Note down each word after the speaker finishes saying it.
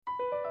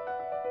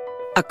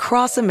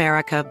Across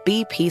America,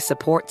 BP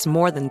supports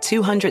more than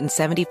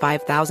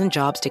 275,000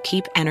 jobs to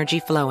keep energy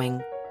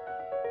flowing.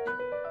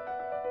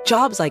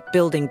 Jobs like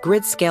building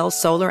grid-scale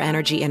solar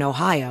energy in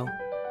Ohio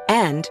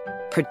and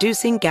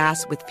producing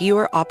gas with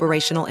fewer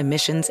operational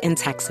emissions in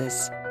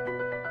Texas.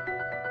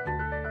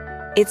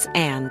 It's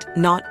and,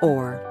 not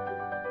or.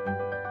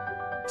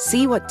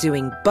 See what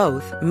doing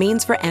both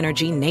means for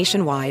energy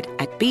nationwide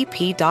at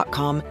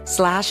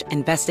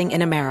bp.com/investing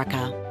in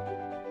America.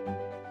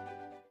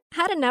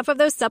 Had enough of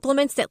those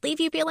supplements that leave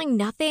you feeling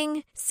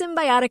nothing?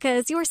 Symbiotica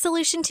is your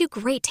solution to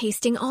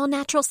great-tasting,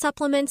 all-natural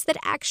supplements that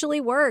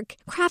actually work.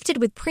 Crafted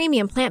with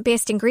premium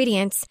plant-based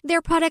ingredients,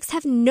 their products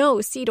have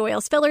no seed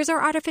oils, fillers,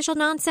 or artificial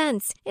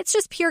nonsense. It's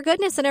just pure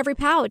goodness in every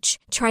pouch.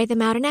 Try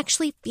them out and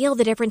actually feel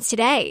the difference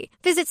today.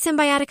 Visit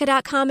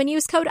Symbiotica.com and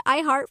use code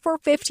IHEART for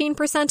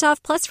 15%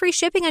 off plus free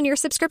shipping on your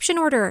subscription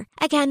order.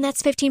 Again,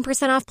 that's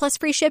 15% off plus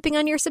free shipping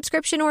on your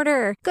subscription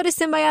order. Go to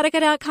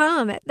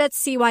Symbiotica.com.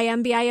 That's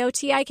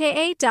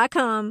CYMBIOTIKA.com.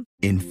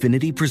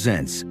 Infiniti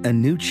presents a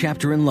new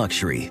chapter in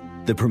luxury,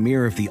 the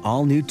premiere of the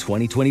all-new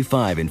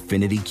 2025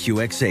 Infiniti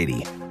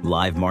QX80,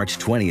 live March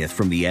 20th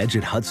from the Edge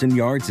at Hudson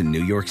Yards in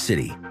New York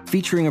City,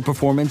 featuring a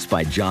performance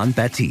by Jon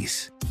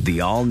Batiste. The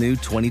all-new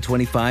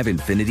 2025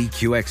 Infiniti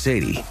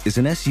QX80 is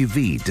an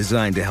SUV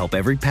designed to help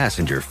every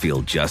passenger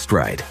feel just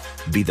right.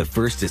 Be the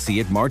first to see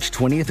it March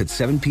 20th at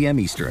 7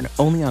 p.m. Eastern,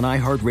 only on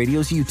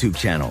iHeartRadio's YouTube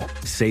channel.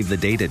 Save the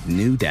date at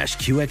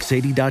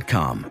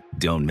new-QX80.com.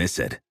 Don't miss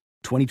it.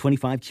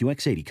 2025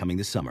 QX80 coming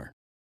this summer.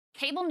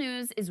 Cable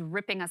news is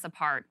ripping us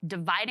apart,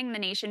 dividing the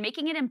nation,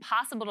 making it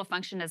impossible to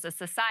function as a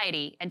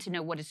society and to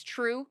know what is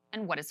true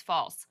and what is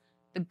false.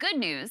 The good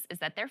news is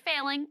that they're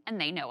failing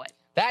and they know it.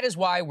 That is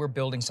why we're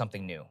building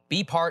something new.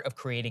 Be part of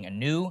creating a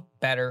new,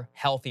 better,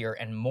 healthier,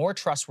 and more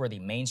trustworthy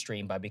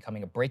mainstream by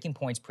becoming a Breaking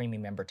Points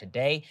premium member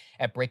today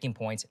at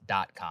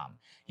breakingpoints.com.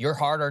 Your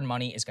hard-earned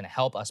money is going to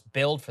help us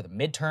build for the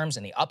midterms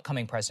and the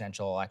upcoming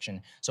presidential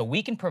election so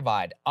we can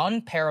provide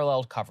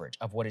unparalleled coverage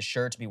of what is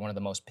sure to be one of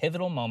the most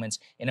pivotal moments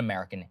in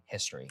American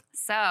history.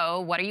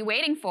 So what are you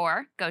waiting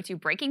for? Go to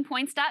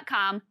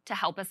breakingpoints.com to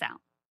help us out.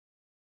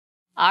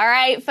 All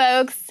right,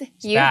 folks,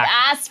 you've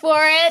asked for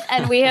it,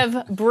 and we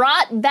have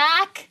brought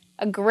back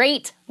a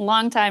great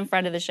longtime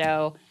friend of the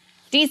show,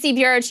 DC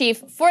Bureau Chief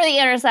for The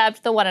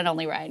Intercept, the one and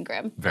only Ryan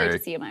Grimm. Great to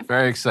see you, my friend.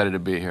 Very excited to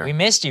be here. We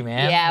missed you,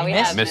 man. Yeah, we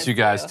have missed you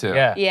guys, too.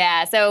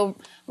 Yeah, so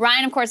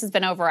Ryan, of course, has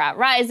been over at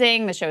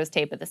Rising. The shows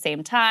tape at the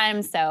same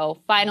time, so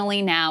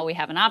finally now we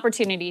have an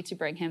opportunity to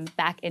bring him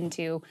back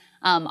into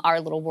our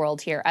little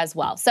world here as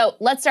well. So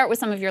let's start with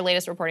some of your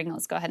latest reporting.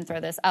 Let's go ahead and throw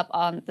this up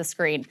on the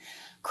screen.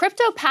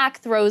 CryptoPac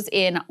throws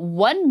in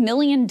 $1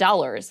 million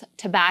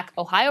to back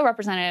Ohio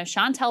Representative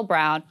Shontel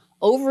Brown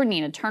over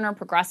Nina Turner.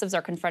 Progressives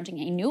are confronting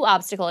a new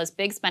obstacle as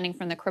big spending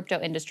from the crypto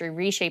industry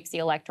reshapes the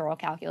electoral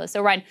calculus.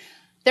 So, Ryan,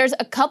 there's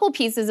a couple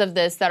pieces of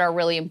this that are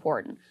really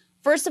important.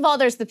 First of all,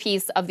 there's the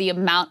piece of the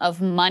amount of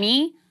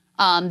money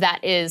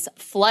that is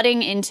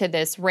flooding into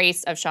this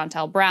race of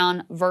Shontel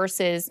Brown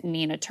versus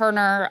Nina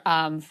Turner,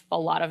 a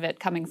lot of it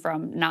coming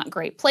from not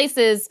great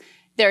places.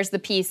 There's the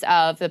piece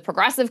of the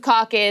Progressive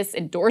Caucus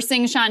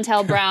endorsing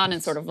Shontel Brown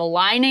and sort of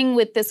aligning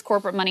with this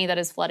corporate money that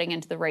is flooding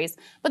into the race.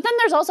 But then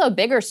there's also a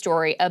bigger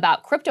story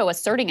about crypto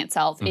asserting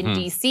itself in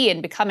D.C.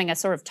 and becoming a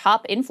sort of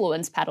top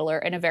influence peddler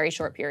in a very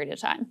short period of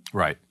time.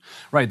 Right.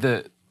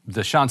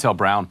 The Shontel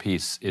Brown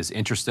piece is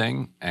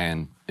interesting,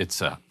 and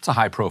it's a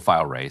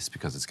high-profile race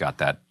because it's got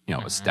that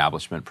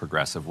establishment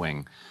progressive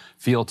wing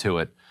feel to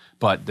it.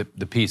 But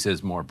the piece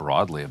is more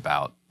broadly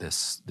about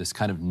this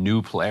kind of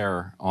new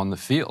player on the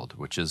field,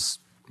 which is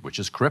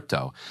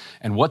crypto,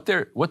 and what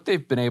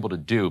they've been able to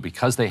do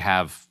because they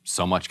have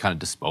so much kind of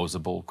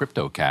disposable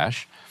crypto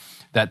cash,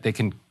 that they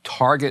can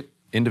target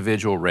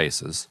individual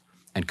races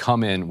and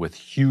come in with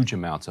huge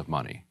amounts of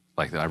money.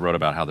 Like I wrote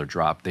about how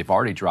they've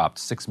already dropped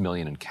 $6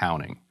 million and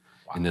counting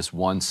in this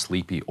one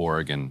sleepy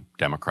Oregon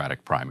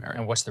Democratic primary.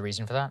 And what's the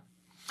reason for that?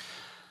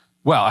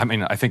 Well, I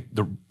mean, I think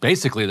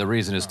basically the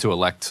reason is to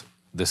elect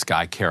this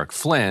guy, Carrick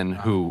Flynn,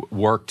 who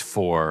worked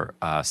for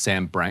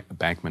Sam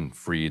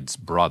Bankman-Fried's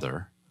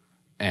brother.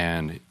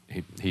 And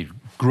he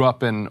grew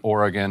up in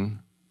Oregon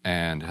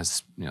and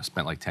has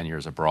spent like 10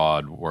 years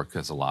abroad, worked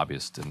as a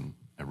lobbyist and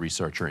a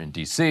researcher in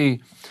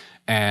D.C.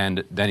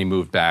 And then he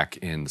moved back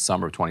in the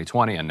summer of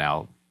 2020, and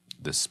now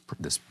this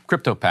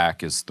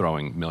CryptoPac is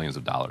throwing millions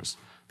of dollars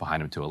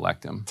behind him to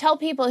elect him. Tell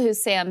people who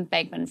Sam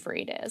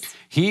Bankman-Fried is.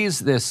 He's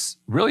this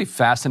really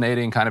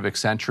fascinating, kind of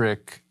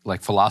eccentric,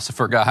 like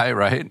philosopher guy,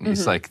 right? And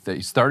he's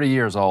he's 30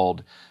 years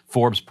old.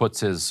 Forbes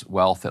puts his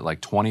wealth at like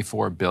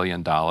 $24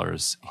 billion.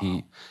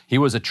 He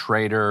was a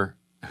trader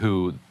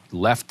who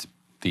left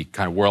the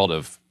kind of world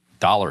of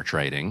dollar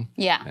trading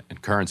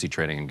and currency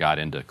trading and got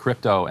into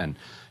crypto. And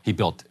he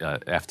built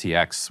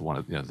FTX, one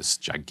of this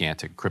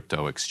gigantic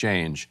crypto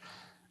exchange.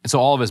 And so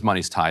all of his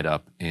money's tied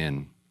up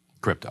in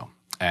crypto.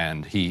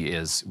 And he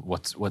is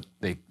what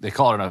they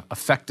call it an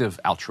effective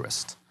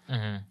altruist.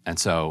 And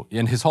so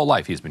in his whole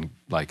life, he's been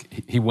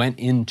like,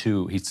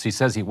 he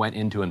says he went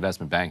into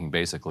investment banking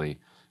basically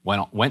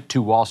went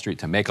to Wall Street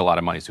to make a lot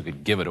of money so he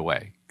could give it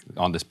away.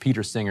 On this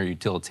Peter Singer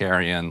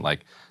utilitarian,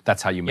 like,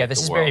 that's how you make the world. Yeah,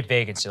 this is very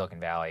big in Silicon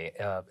Valley.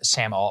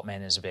 Sam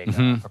Altman is a big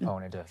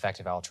proponent of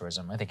effective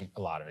altruism. I think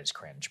a lot of it is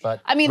cringe.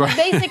 But I mean, the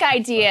basic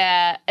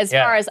idea, as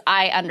far as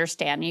I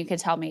understand, you could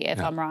tell me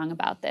if I'm wrong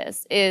about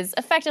this, is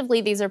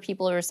effectively these are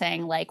people who are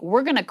saying, like,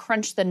 we're going to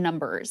crunch the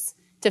numbers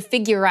to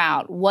figure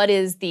out what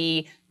is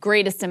the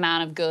greatest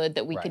amount of good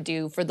that we could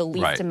do for the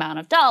least amount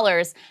of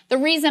dollars. The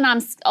reason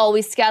I'm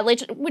always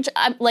skeptical, which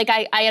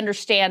I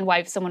understand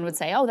why someone would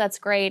say, oh, that's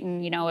great,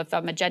 and if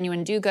I'm a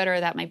genuine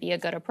do-gooder, that might be a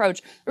good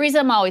approach. The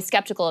reason I'm always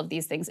skeptical of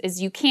these things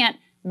is you can't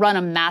run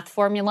a math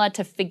formula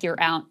to figure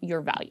out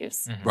your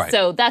values. Right.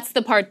 So that's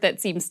the part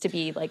that seems to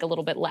be like a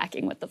little bit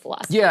lacking with the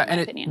philosophy, in my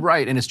opinion.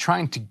 And it's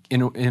trying to,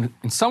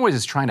 in some ways,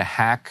 it's trying to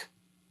hack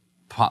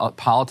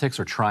politics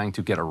or trying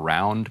to get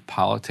around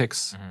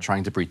politics,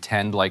 trying to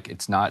pretend like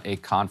it's not a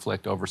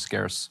conflict over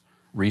scarce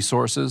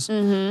resources.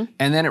 And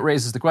then it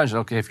raises the question,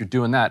 okay, if you're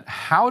doing that,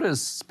 how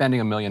does spending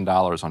 $1 million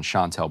on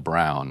Chantel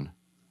Brown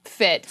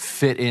fit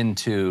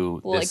into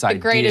this idea? The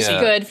greatest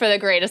good for the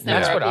greatest number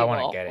of people. That's what I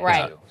want to get into.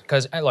 Right.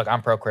 Because, look,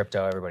 I'm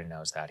pro-crypto. Everybody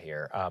knows that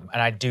here. And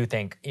I do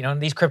think,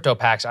 these crypto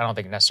packs, I don't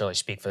think necessarily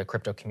speak for the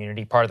crypto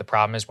community. Part of the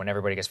problem is when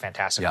everybody gets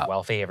fantastically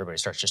wealthy, everybody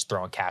starts just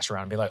throwing cash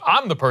around and be like,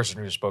 I'm the person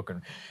who's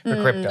spoken for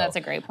crypto. That's a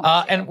great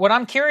point. And what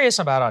I'm curious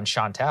about on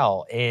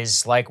Chantel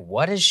is, like,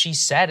 what has she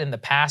said in the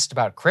past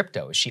about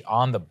crypto? Is she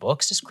on the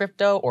books as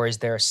crypto? Or is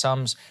there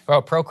some,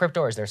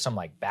 pro-crypto, or is there some,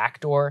 like,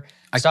 backdoor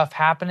stuff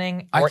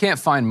happening? I can't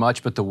find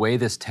much, but the way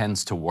this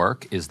tends to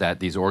work is that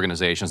these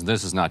organizations, and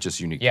this is not just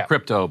unique to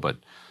crypto, but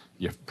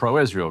you have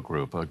pro-Israel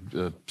group,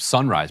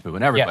 Sunrise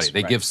Movement, everybody.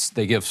 They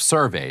give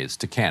surveys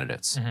to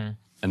candidates, and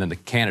then the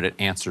candidate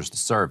answers the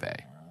survey.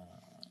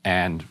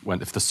 And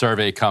if the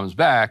survey comes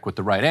back with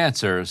the right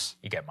answers,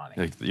 you get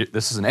money.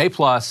 This is an A+.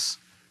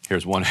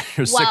 Here's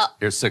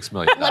 $6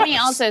 million. Let me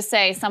also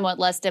say, somewhat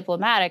less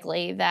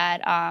diplomatically,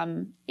 that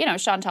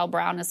Chantel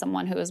Brown is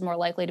someone who is more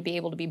likely to be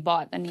able to be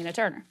bought than Nina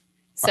Turner.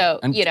 So,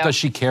 does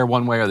she care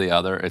one way or the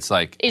other? It's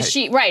like, Is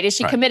she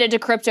committed to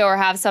crypto or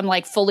have some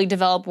like fully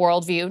developed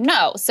worldview?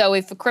 No. So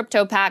if a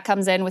crypto pack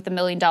comes in with $1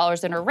 million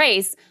in a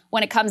race,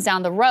 when it comes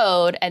down the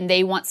road and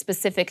they want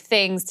specific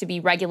things to be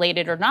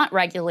regulated or not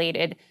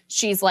regulated,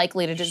 she's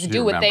likely to just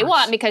do what they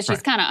want because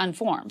she's kind of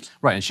unformed.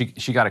 Right, and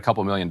she got a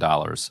couple $1 million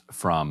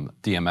from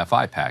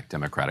DMFI PAC,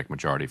 Democratic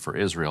Majority for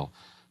Israel,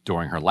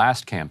 during her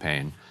last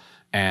campaign.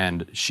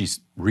 And she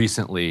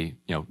recently,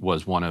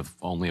 was one of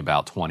only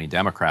about 20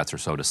 Democrats or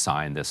so to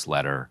sign this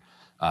letter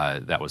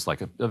that was like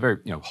a very,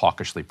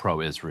 hawkishly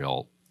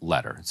pro-Israel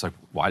letter. It's like,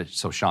 why?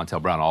 So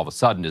Chantel Brown all of a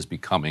sudden is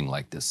becoming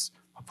like this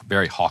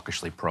very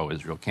hawkishly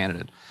pro-Israel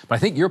candidate. But I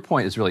think your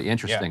point is really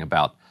interesting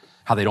about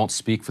how they don't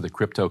speak for the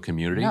crypto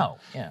community. No,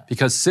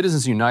 Because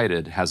Citizens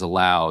United has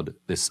allowed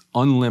this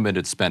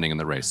unlimited spending in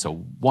the race. So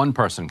one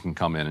person can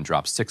come in and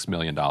drop $6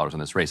 million in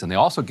this race. And they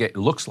also it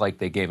looks like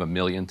they gave $1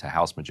 million to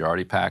House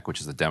Majority PAC, which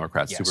is the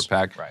Democrat super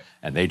PAC. Right.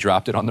 And they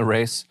dropped it on the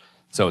race.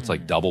 So it's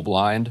like double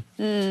blind.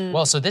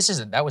 Well, so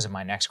that was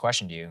my next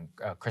question to you.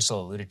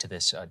 Crystal alluded to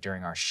this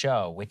during our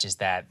show, which is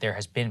that there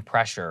has been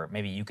pressure,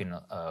 maybe you can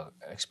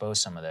expose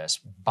some of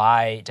this,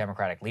 by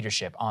Democratic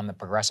leadership on the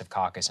Progressive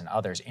Caucus and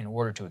others in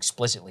order to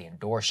explicitly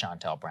endorse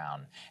Chantel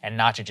Brown and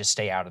not to just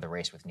stay out of the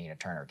race with Nina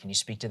Turner. Can you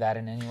speak to that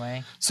in any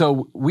way?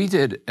 So we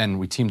did, and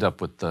we teamed up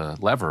with the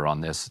Lever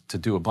on this to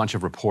do a bunch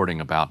of reporting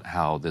about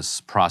how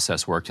this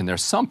process worked. And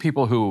there's some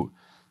people who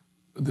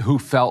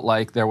felt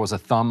like there was a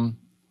thumb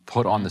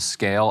put on the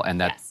scale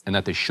and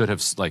that they should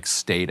have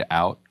stayed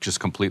out, just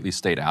completely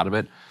stayed out of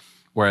it.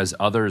 Whereas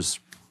others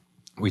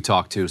we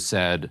talked to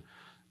said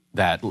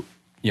that,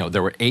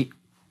 there were 8.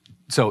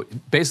 So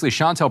basically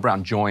Chantel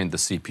Brown joined the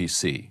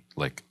CPC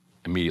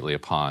immediately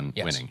upon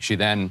winning. She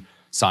then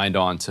signed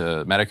on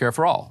to Medicare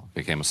for All,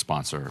 became a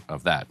sponsor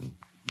of that. And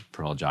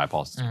Pramila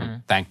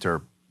Jayapal thanked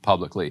her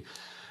publicly.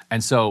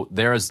 And so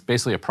there is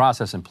basically a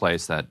process in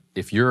place that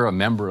if you're a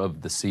member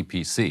of the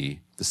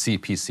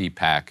CPC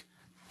PAC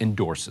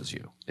endorses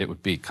you. It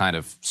would be kind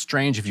of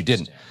strange if you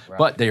didn't. Right.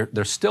 But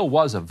there still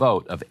was a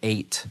vote of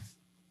 8.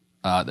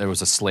 There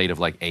was a slate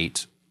of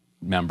 8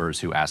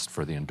 members who asked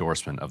for the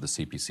endorsement of the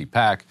CPC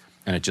PAC,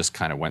 and it just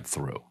kind of went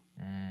through.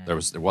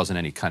 There wasn't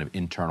any kind of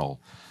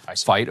internal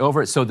fight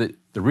over it. So the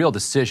real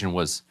decision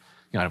was,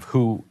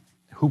 who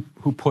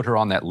put her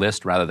on that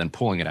list rather than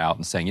pulling it out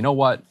and saying, you know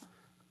what,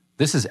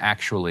 this is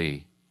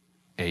actually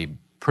a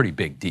pretty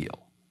big deal.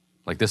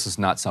 This is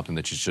not something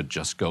that you should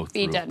just go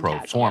through pro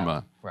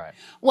forma. Right.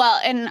 Well,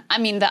 and I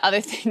mean, the other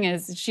thing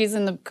is she's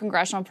in the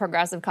Congressional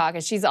Progressive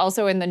Caucus. She's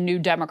also in the New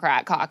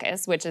Democrat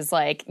Caucus, which is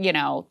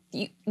the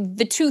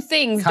two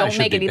things don't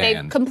make it.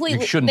 They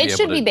completely, they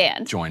should be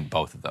banned. Join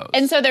both of those.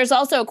 And so there's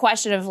also a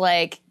question of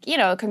a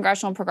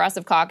Congressional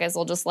Progressive Caucus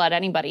will just let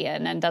anybody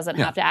in and doesn't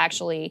have to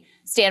actually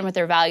stand with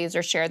their values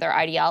or share their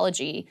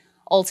ideology.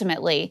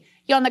 ultimately.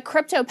 On the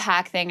crypto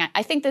pack thing,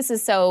 I think this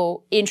is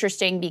so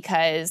interesting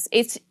because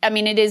it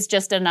is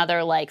just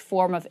another like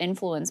form of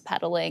influence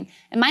peddling.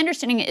 And my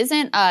understanding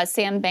isn't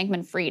Sam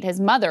Bankman-Fried,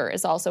 his mother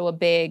is also a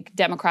big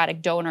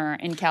Democratic donor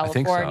in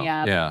California.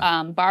 I think so.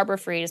 Yeah. Barbara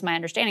Fried is my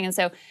understanding. And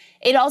so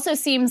it also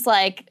seems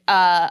like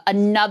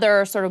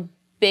another sort of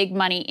big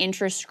money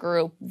interest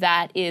group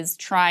that is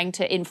trying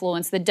to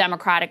influence the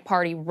Democratic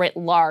Party writ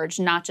large,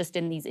 not just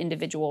in these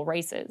individual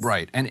races.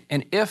 Right. And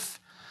if,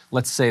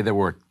 let's say there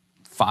were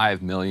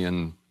 5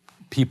 million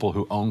people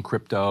who own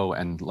crypto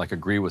and like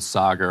agree with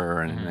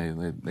Sagar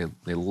and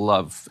they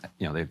love,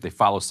 they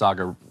follow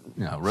Sagar,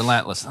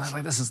 relentless. And I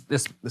was like,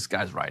 this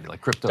guy's right.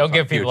 Like crypto. Don't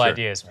give people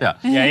ideas, man.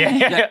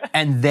 Yeah.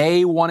 And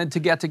they wanted to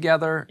get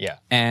together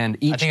and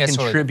each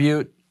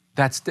contribute.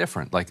 That's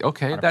different. Like,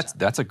 okay, 100%.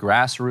 that's a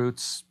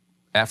grassroots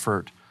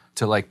effort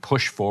to like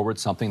push forward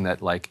something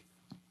that like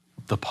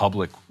the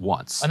public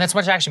wants. And that's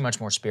actually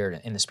much more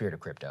in the spirit of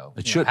crypto.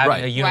 It should,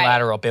 having a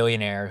unilateral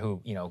billionaire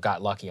who,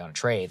 got lucky on a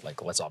trade,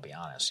 like, let's all be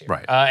honest here.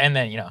 Right. And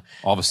then,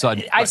 all of a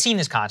sudden. I've seen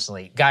this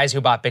constantly. Guys who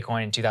bought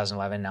Bitcoin in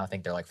 2011 now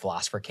think they're like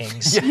philosopher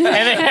kings. And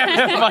they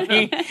have the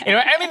money.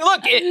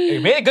 Look,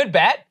 it made a good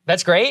bet.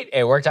 That's great.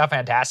 It worked out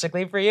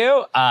fantastically for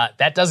you.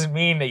 That doesn't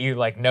mean that you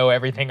like know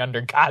everything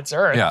under God's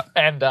earth. Yeah.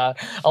 And a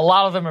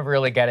lot of them have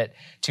really get it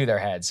to their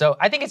head. So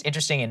I think it's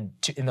interesting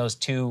in those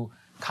two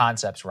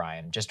concepts,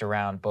 Ryan, just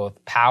around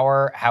both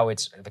power, how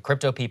it's the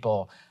crypto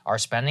people are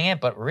spending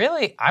it, but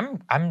really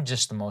I'm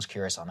just the most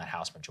curious on that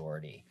House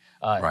majority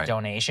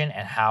donation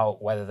and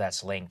whether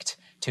that's linked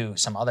to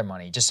some other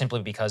money, just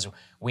simply because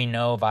we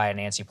know via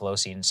Nancy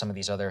Pelosi and some of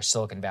these other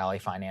Silicon Valley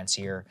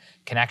financier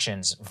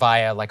connections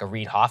via like a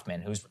Reid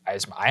Hoffman, who's,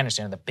 as I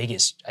understand, the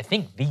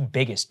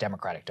biggest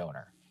Democratic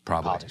donor.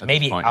 Probably.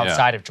 Maybe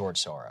outside of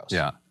George Soros.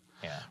 Yeah.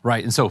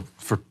 Right. And so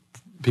for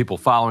people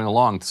following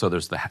along, so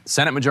there's the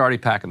Senate Majority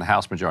PAC and the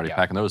House Majority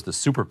PAC, and those are the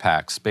super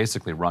PACs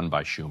basically run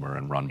by Schumer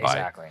and run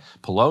by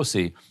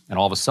Pelosi. And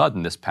all of a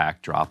sudden, this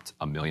PAC dropped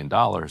 $1 million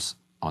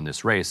on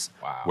this race,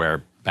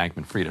 where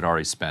Bankman-Fried had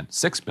already spent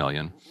 $6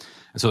 million.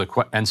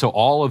 And so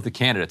all of the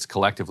candidates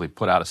collectively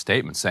put out a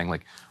statement saying,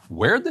 like,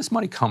 where did this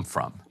money come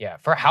from? Yeah,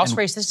 for a House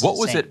race, this is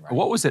insane, right?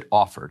 What was it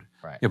offered?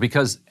 Right.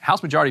 Because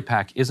House Majority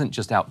PAC isn't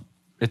just out.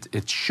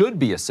 It should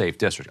be a safe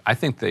district. I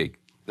think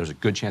there's a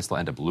good chance they'll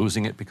end up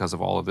losing it because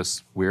of all of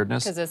this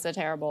weirdness. Because it's a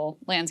terrible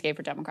landscape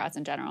for Democrats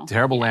in general.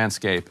 Terrible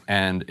landscape.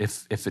 And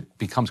if it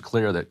becomes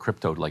clear that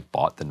crypto like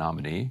bought the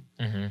nominee,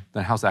 then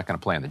how's that going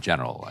to play in the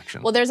general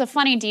election? Well, there's a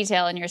funny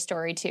detail in your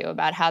story too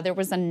about how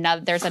there's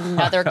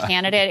another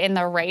candidate in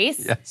the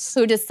race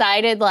who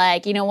decided,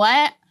 like, you know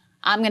what?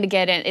 I'm going to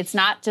get in. It's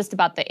not just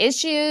about the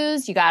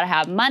issues. You got to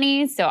have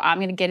money. So I'm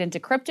going to get into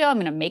crypto. I'm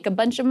going to make a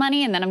bunch of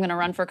money, and then I'm going to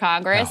run for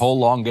Congress. A whole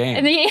long game.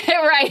 And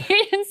right.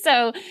 And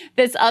so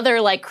this other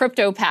like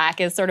crypto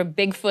PAC is sort of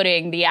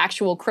bigfooting the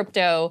actual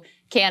crypto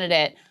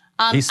candidate.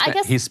 He's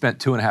spent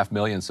 $2.5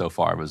 million so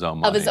far of his own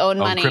money. Of his own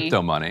money.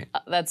 Crypto money.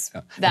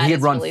 He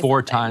had run really 4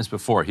 something. times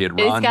before. He's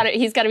got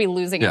to be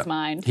losing his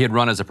mind. He had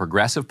run as a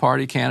Progressive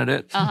Party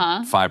candidate,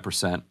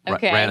 5%.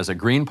 Okay. Ran as a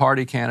Green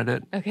Party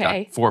candidate, got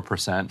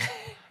 4%.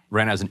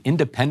 Ran as an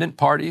independent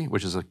party,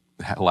 which is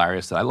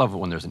hilarious. I love it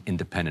when there's an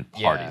independent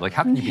party. Like,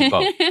 how can you be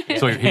both?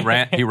 So he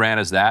ran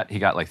as that. He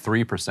got like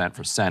 3%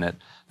 for Senate.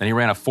 Then he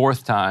ran a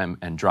 4th time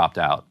and dropped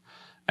out.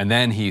 And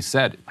then he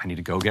said, I need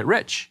to go get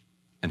rich.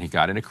 And he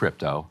got into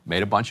crypto,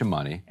 made a bunch of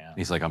money. And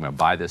he's like, I'm going to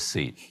buy this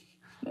seat.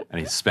 And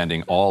he's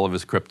spending all of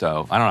his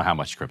crypto. I don't know how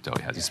much crypto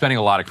he has. He's spending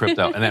a lot of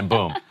crypto. And then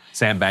boom,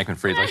 Sam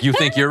Bankman-Fried's like, you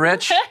think you're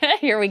rich?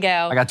 Here we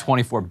go. I got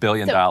 $24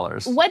 billion.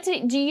 So what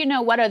do you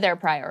know, what are their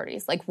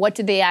priorities? Like, what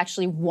do they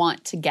actually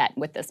want to get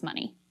with this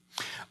money?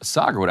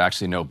 Sagar would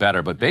actually know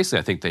better, but basically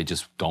I think they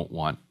just don't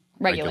want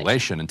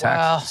regulation and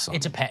taxes. Well,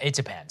 it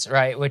depends,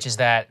 right? Which is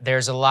that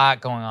there's a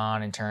lot going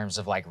on in terms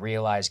of like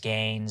realized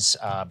gains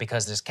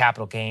because this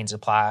capital gains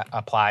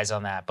applies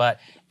on that.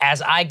 But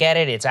as I get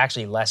it, it's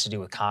actually less to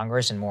do with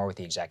Congress and more with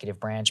the executive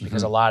branch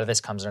because a lot of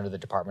this comes under the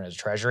Department of the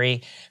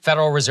Treasury.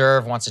 Federal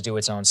Reserve wants to do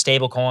its own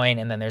stable coin.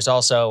 And then there's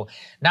also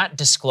not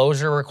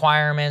disclosure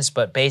requirements,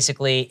 but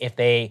basically if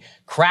they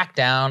crack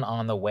down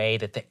on the way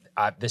that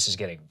this is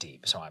getting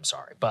deep, so I'm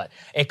sorry. But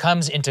it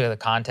comes into the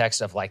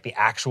context of like the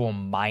actual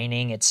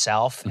mining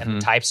itself and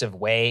the types of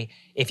way.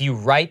 If you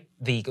write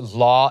the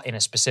law in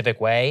a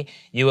specific way,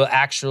 you will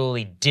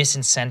actually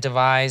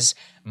disincentivize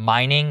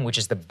mining, which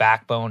is the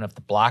backbone of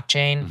the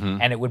blockchain,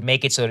 and it would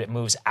make it so that it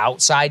moves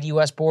outside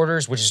U.S.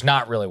 borders, which is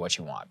not really what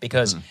you want.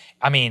 Because,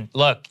 I mean,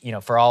 look,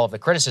 for all of the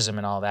criticism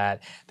and all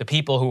that, the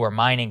people who are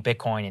mining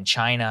Bitcoin in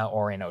China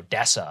or in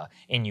Odessa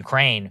in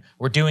Ukraine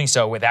were doing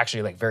so with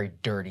actually like very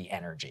dirty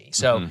energy.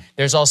 So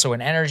there's also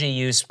an energy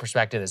use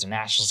perspective. There's a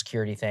national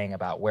security thing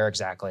about where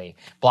exactly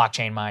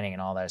blockchain mining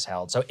and all that is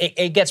held. So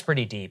it gets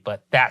pretty deep,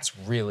 but that's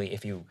really,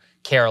 if you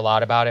care a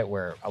lot about it,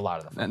 where a lot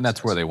of the focus and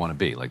that's is. where they want to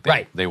be. Like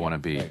they want to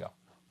be. There you go.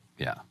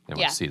 Yeah, they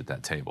want a seat at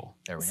that table.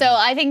 So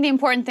I think the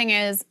important thing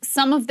is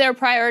some of their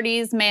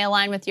priorities may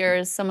align with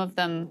yours, some of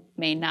them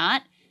may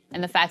not.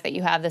 And the fact that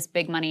you have this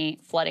big money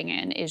flooding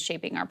in is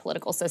shaping our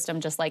political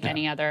system just like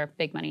any other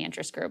big money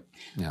interest group.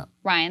 Yeah.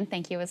 Ryan,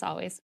 thank you as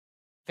always.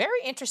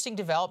 Very interesting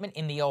development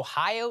in the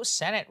Ohio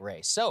Senate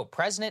race. So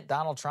President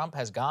Donald Trump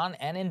has gone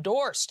and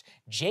endorsed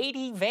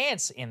J.D.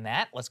 Vance in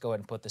that. Let's go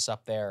ahead and put this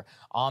up there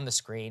on the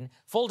screen.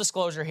 Full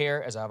disclosure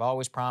here, as I've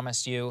always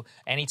promised you,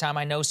 anytime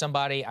I know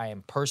somebody, I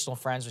am personal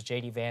friends with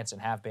J.D. Vance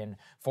and have been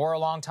for a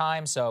long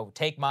time. So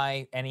take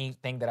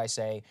anything that I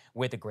say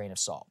with a grain of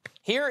salt.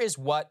 Here is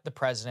what the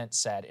president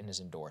said in his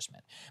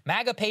endorsement.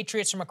 MAGA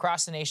patriots from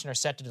across the nation are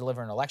set to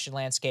deliver an election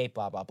landscape,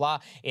 blah, blah, blah,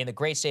 in the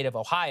great state of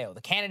Ohio.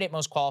 The candidate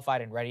most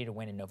qualified and ready to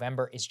win in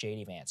November is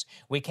J.D. Vance.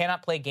 We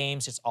cannot play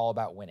games. It's all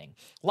about winning.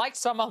 Like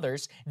some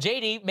others,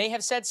 J.D. may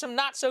have said some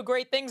not so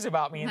great things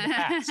about me in the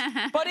past,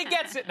 but he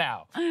gets it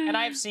now. And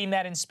I've seen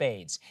that in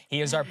spades. He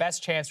is our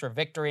best chance for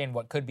victory in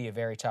what could be a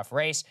very tough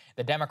race.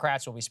 The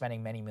Democrats will be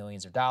spending many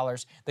millions of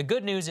dollars. The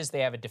good news is they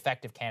have a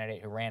defective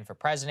candidate who ran for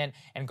president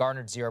and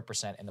garnered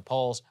 0% in the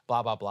polls,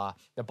 blah, blah, blah.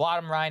 The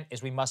bottom line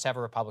is we must have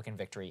a Republican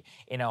victory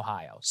in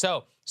Ohio.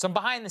 So, some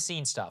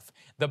behind-the-scenes stuff.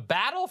 The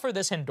battle for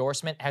this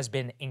endorsement has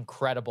been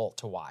incredible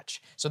to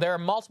watch. So there are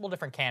multiple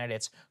different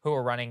candidates who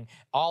are running,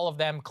 all of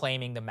them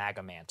claiming the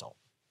MAGA mantle.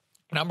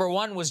 Number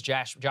one was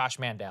Josh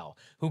Mandel,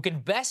 who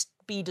can best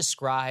be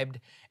described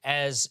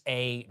as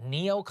a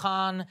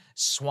neocon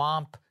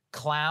swamp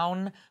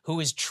clown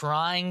who is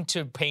trying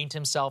to paint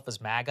himself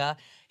as MAGA.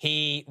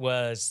 He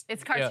was...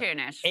 It's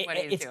cartoonish what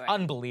he's it's doing.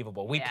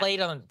 Unbelievable. We played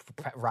on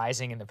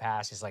Rising in the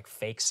past, his like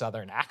fake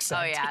Southern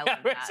accent. Oh, yeah, I love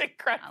that. It's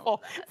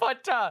incredible.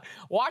 But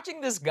watching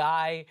this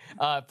guy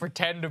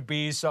pretend to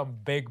be some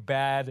big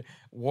bad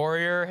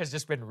warrior has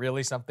just been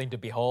really something to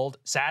behold.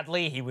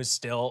 Sadly, he was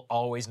still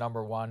always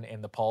number one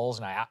in the polls.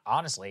 And I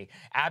honestly,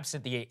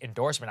 absent the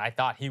endorsement, I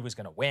thought he was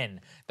going to win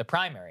the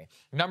primary.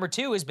 Number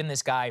two has been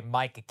this guy,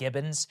 Mike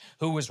Gibbons,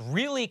 who was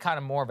really kind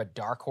of more of a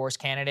dark horse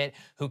candidate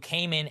who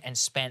came in and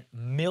spent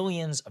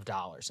millions of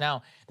dollars.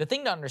 Now, the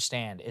thing to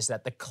understand is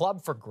that the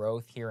Club for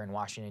Growth here in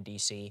Washington,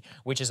 D.C.,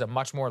 which is a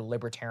much more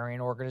libertarian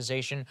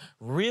organization,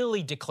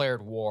 really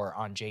declared war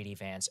on J.D.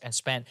 Vance and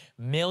spent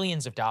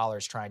millions of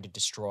dollars trying to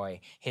destroy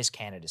his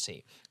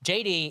candidacy.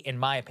 J.D., in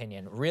my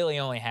opinion, really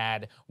only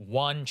had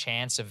one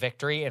chance of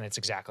victory, and it's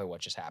exactly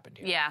what just happened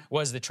here. Yeah.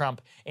 Was the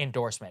Trump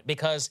endorsement.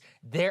 Because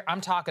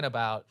I'm talking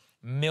about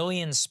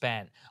millions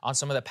spent on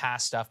some of the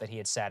past stuff that he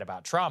had said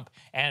about Trump.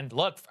 And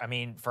look, I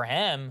mean, for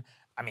him,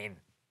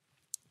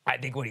 I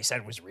think what he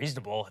said was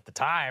reasonable at the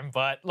time,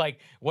 but like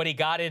what he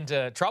got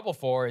into trouble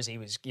for is he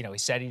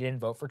said he didn't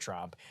vote for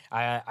Trump.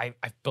 I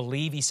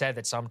believe he said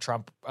that some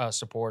Trump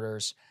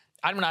supporters,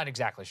 I'm not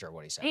exactly sure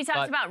what he said. He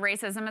talked about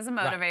racism as a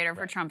motivator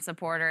for Trump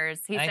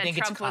supporters. He said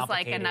Trump was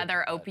like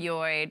another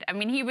opioid. I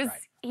mean,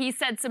 he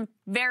said some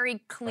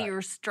very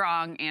clear,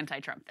 strong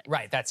anti-Trump things.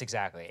 Right, that's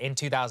exactly. In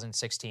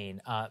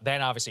 2016,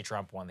 then obviously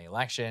Trump won the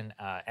election,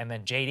 and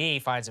then J.D.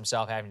 finds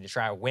himself having to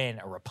try to win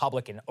a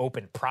Republican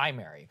open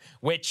primary,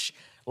 which...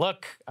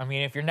 Look, I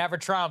mean, if you're never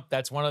Trump,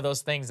 that's one of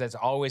those things that's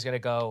always going to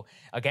go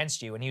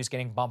against you. And he was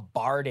getting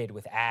bombarded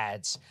with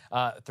ads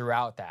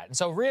throughout that. And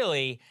so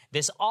really,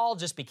 this all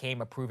just became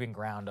a proving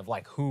ground of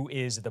like who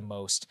is the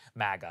most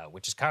MAGA,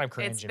 which is kind of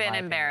cringe. It's been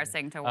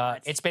embarrassing to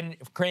watch. It's been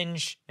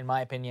cringe, in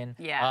my opinion.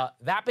 Yeah.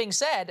 That being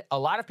said, a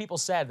lot of people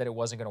said that it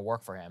wasn't going to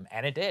work for him.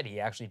 And it did. He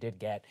actually did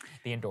get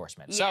the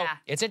endorsement. Yeah. So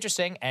it's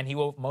interesting. And he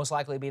will most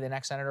likely be the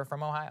next senator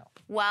from Ohio.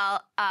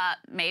 Well,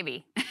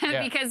 maybe.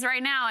 Because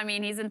right now, I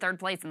mean, he's in third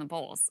place in the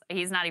polls.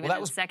 He's not even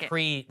in second.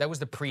 That was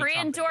the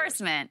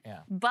pre-endorsement.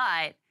 Yeah.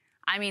 But,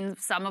 I mean,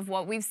 some of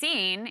what we've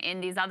seen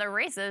in these other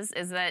races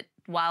is that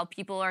while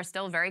people are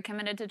still very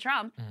committed to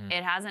Trump,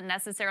 it hasn't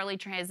necessarily,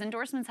 his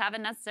endorsements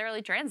haven't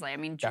necessarily translated.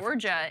 I mean,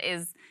 Georgia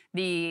is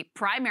the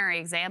primary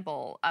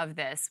example of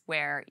this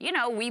where,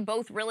 we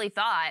both really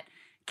thought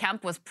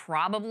Kemp was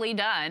probably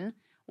done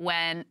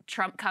when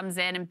Trump comes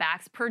in and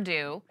backs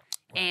Purdue.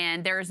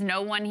 And there's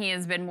no one he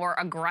has been more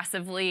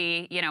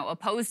aggressively,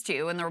 opposed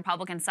to in the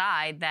Republican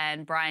side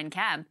than Brian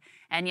Kemp.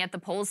 And yet the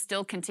polls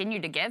still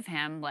continue to give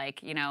him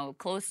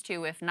close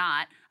to, if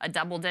not, a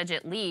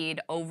double-digit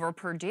lead over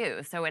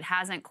Purdue. So it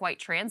hasn't quite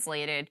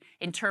translated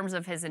in terms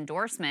of his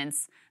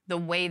endorsements the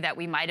way that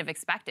we might have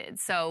expected.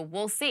 So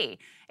we'll see.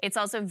 It's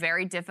also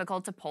very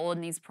difficult to poll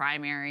in these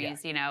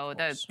primaries.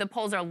 The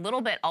polls are a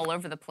little bit all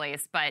over the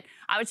place. But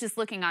I was just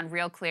looking on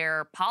Real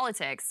Clear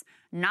Politics.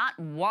 Not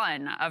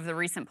one of the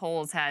recent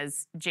polls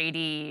has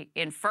J.D.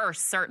 in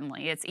first,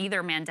 certainly. It's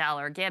either Mandel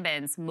or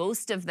Gibbons.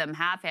 Most of them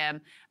have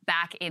him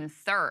back in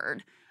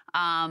third.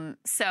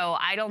 So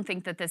I don't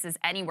think that this is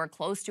anywhere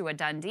close to a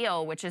done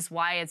deal, which is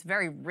why it's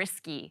very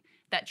risky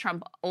that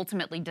Trump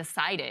ultimately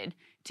decided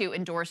to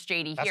endorse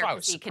J.D. here.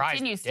 That's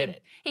why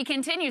he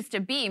continues to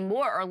be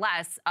more or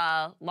less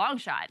a long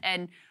shot.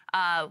 And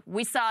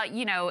we saw,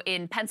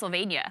 in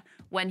Pennsylvania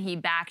when he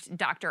backed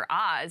Dr.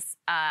 Oz.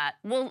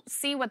 We'll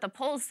see what the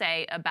polls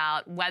say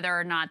about whether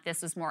or not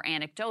this is more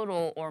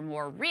anecdotal or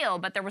more real.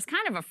 But there was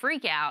kind of a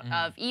freak out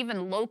of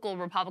even local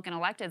Republican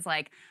electeds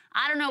like,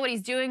 I don't know what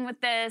he's doing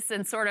with this,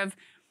 and sort of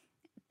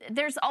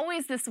there's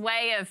always this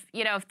way of,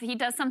 if he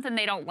does something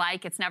they don't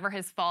like, it's never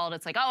his fault.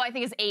 It's like, oh, I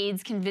think his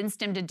aides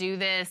convinced him to do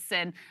this,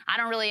 and I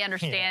don't really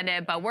understand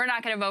it, but we're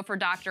not going to vote for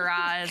Dr.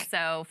 Oz,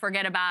 so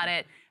forget about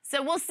it.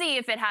 So we'll see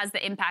if it has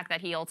the impact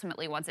that he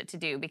ultimately wants it to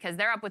do, because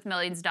they're up with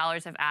millions of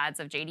dollars of ads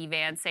of J.D.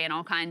 Vance saying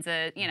all kinds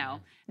of,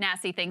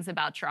 nasty things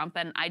about Trump.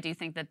 And I do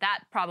think that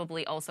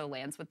probably also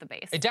lands with the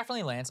base. It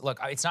definitely lands. Look,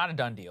 it's not a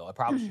done deal. I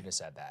probably should have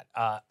said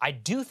that. I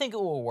do think it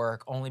will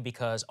work only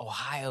because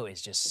Ohio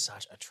is just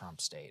such a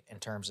Trump state in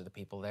terms of the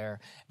people there,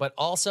 but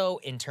also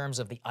in terms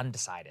of the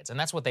undecideds. And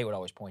that's what they would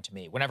always point to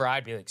me. Whenever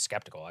I'd be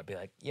skeptical, I'd be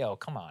like, yo,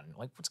 come on.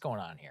 What's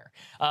going on here?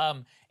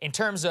 In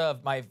terms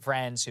of my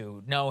friends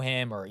who know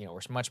him or,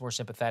 were much more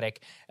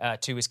sympathetic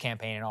to his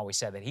campaign and always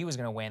said that he was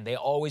going to win, they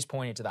always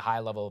pointed to the high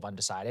level of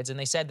undecideds. And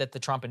they said that the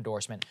Trump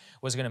endorsement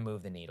was going to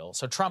move the needle.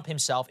 So Trump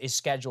himself is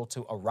scheduled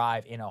to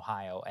arrive in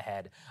Ohio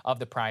ahead of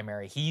the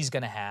primary. He's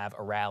going to have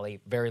a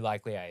rally, very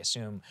likely, I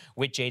assume,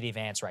 with J.D.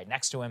 Vance right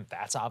next to him.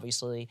 That's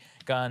obviously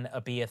going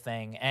to be a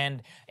thing.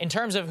 And in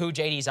terms of who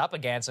J.D.'s up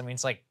against, I mean,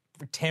 it's like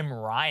Tim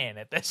Ryan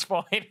at this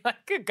point,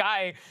 like a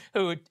guy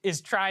who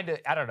is trying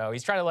to, I don't know,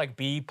 he's trying to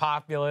be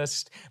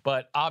populist,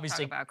 but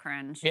obviously talk about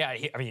cringe. Yeah,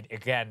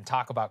 again,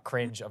 talk about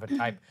cringe of a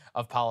type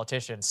of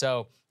politician.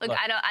 So look,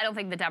 I don't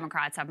think the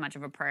Democrats have much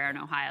of a prayer in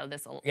Ohio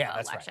this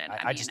election.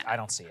 Right. I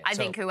don't see it. I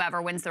think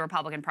whoever wins the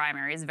Republican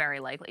primary is very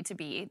likely to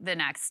be the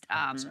next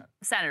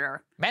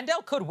senator.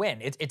 Mandel could win.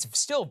 It's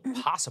still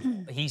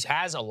possible. He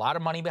has a lot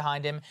of money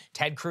behind him.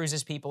 Ted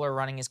Cruz's people are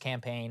running his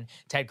campaign.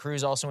 Ted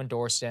Cruz also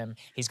endorsed him.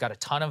 He's got a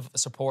ton of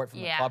support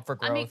from the Club for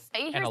Growth,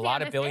 and a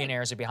lot of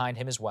billionaires are behind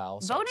him as well.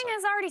 Voting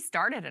has already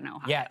started in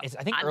Ohio. Yeah,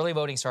 I think early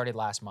voting started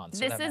last month.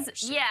 So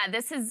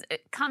this is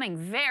coming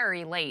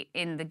very late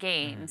in the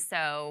game.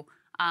 So,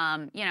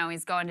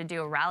 he's going to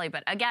do a rally.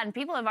 But again,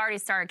 people have already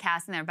started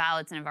casting their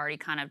ballots and have already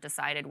kind of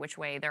decided which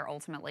way they're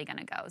ultimately going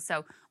to go.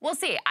 So we'll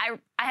see. I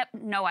have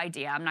no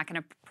idea. I'm not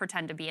going to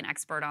pretend to be an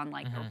expert on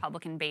the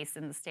Republican base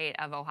in the state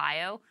of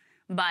Ohio.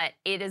 But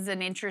it is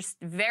an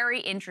very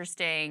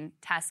interesting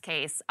test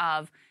case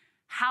of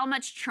how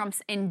much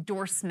Trump's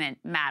endorsement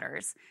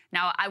matters.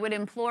 Now, I would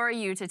implore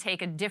you to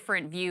take a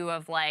different view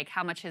of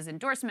how much his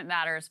endorsement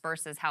matters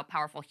versus how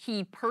powerful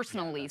he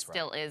personally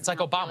still is. It's like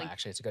Obama,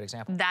 actually. It's a good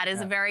example. That is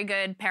a very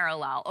good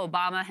parallel.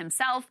 Obama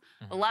himself,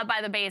 beloved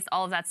by the base,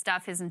 all of that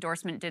stuff, his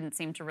endorsement didn't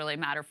seem to really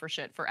matter for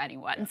shit for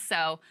anyone.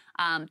 Yeah.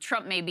 So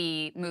Trump may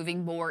be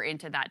moving more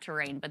into that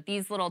terrain, but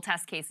these little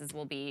test cases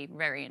will be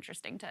very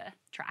interesting to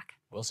track.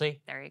 We'll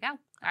see. There you go. All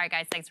right,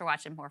 guys, thanks for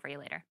watching. More for you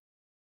later.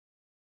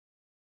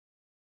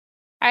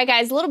 All right,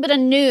 guys, a little bit of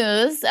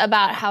news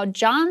about how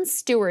Jon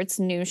Stewart's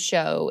new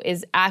show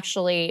is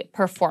actually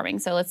performing.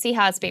 So let's see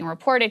how it's being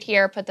reported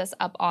here. Put this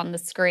up on the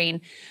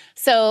screen.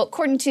 So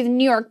according to the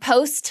New York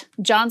Post,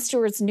 Jon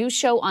Stewart's new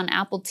show on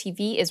Apple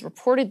TV is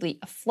reportedly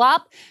a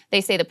flop. They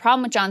say the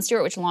problem with Jon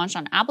Stewart, which launched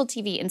on Apple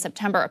TV in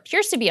September,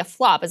 appears to be a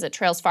flop as it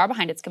trails far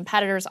behind its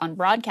competitors on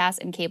broadcast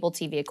and cable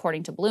TV,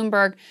 according to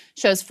Bloomberg.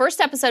 Show's first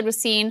episode was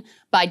seen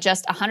by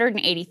just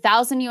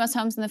 180,000 U.S.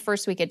 homes in the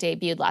first week it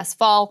debuted last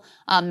fall.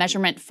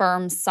 Measurement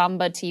firm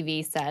Samba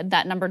TV said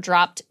that number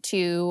dropped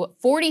to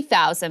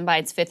 40,000 by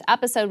its fifth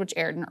episode, which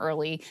aired in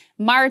early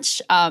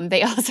March.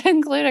 They also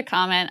include a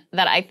comment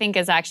that I think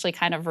is actually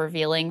kind of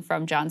revealing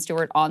from Jon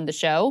Stewart on the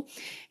show.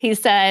 He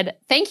said,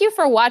 "Thank you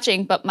for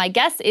watching, but my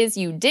guess is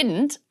you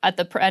didn't," at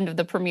the end of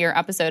the premiere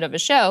episode of a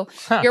show.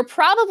 You're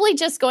probably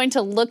just going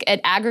to look at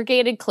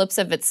aggregated clips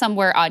of it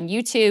somewhere on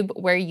YouTube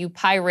where you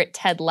pirate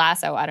Ted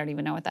Lasso. I don't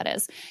even know what that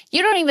is.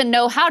 You don't even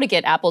know how to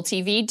get Apple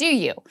TV, do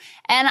you?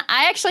 And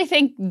I actually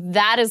think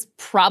that is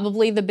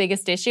probably the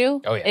biggest issue.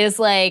 Oh, yeah. Is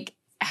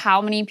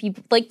how many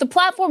people, the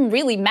platform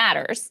really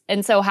matters.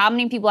 And so how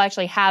many people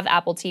actually have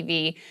Apple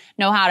TV,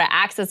 know how to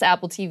access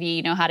Apple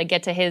TV, know how to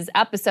get to his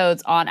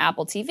episodes on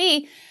Apple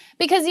TV.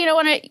 Because,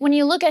 when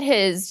you look at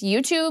his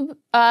YouTube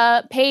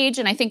page,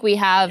 and I think we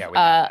have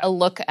a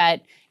look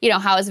at,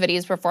 how his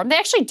videos perform, they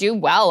actually do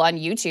well on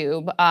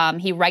YouTube.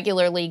 He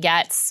regularly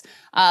gets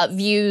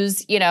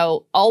views,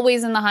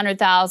 always in the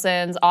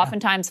 100,000s,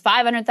 oftentimes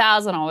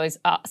 500,000, always.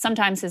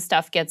 Sometimes his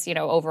stuff gets,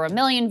 over 1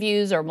 million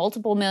views or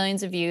multiple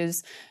millions of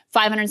views.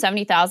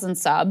 570,000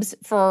 subs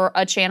for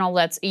a channel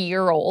that's a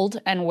year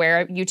old and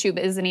where YouTube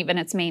isn't even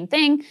its main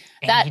thing.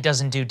 And he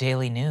doesn't do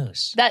daily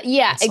news.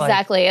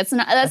 Exactly. It's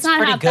not. That's not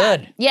pretty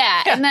good.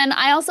 Yeah. And then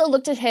I also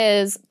looked at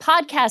his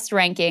podcast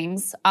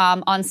rankings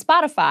on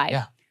Spotify.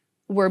 Yeah.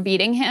 We're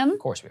beating him. Of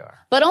course we are.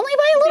 But only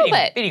by a little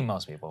bit. Beating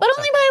most people. But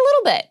only by a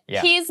little bit.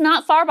 Yeah. He's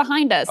not far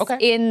behind us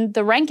in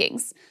the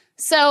rankings.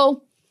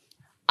 So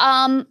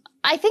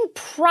I think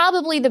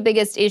probably the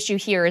biggest issue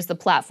here is the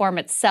platform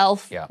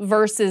itself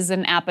versus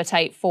an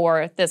appetite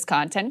for this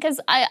content. Because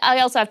I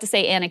also have to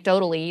say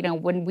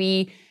anecdotally, when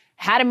we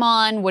had him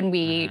on, when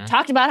we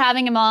talked about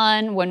having him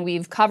on, when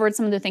we've covered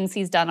some of the things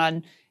he's done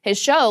on his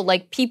show,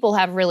 people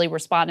have really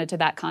responded to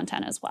that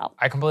content as well.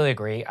 I completely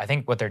agree. I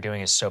think what they're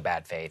doing is so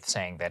bad faith,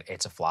 saying that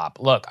it's a flop.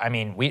 Look, I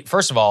mean,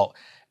 first of all,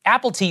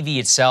 Apple TV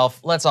itself,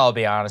 let's all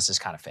be honest, is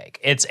kind of fake.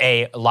 It's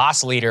a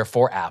loss leader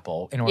for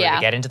Apple in order to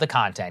get into the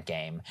content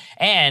game.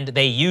 And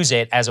they use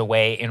it as a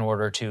way in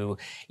order to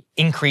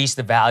increase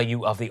the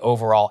value of the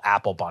overall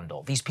Apple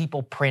bundle. These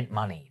people print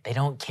money. They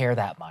don't care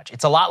that much.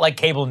 It's a lot like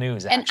cable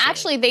news, actually. And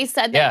actually, they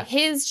said that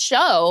his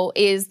show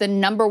is the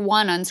 #1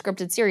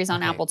 unscripted series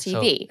on Apple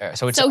TV.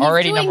 So it's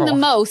already he's doing number the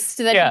one. most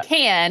that he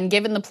can,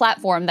 given the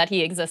platform that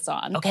he exists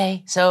on.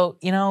 Okay, so,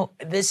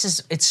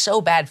 it's so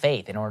bad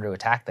faith in order to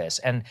attack this.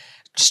 And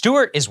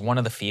Stewart is one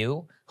of the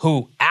few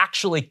who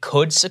actually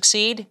could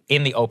succeed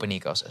in the open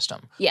ecosystem.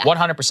 Yeah.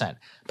 100%.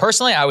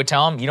 Personally, I would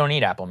tell him, you don't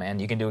need Apple, man.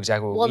 You can do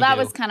exactly what we do. Well, that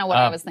was kind of what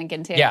I was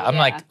thinking, too. Yeah, I'm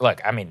like,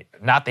 look,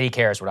 not that he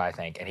cares what I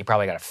think, and he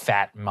probably got a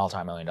fat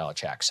multi-million-dollar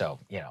check, so,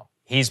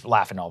 he's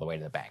laughing all the way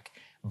to the bank.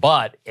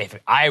 But if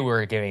I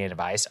were giving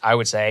advice, I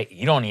would say,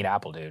 you don't need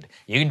Apple, dude.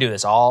 You can do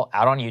this all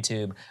out on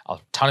YouTube. A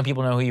ton of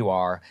people know who you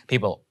are.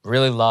 People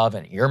really love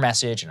your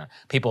message, and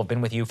people have been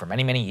with you for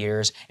many, many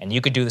years, and you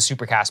could do the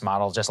Supercast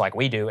model just like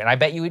we do, and I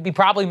bet you would be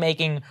probably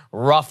making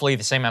roughly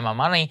the same amount of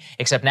money,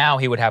 except now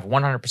he would have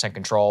 100%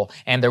 control,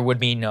 and there would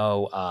be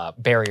no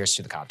barriers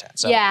to the content.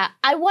 So. Yeah,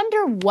 I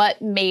wonder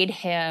what made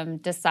him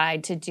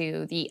decide to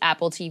do the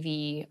Apple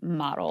TV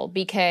model,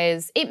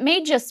 because it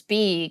may just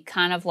be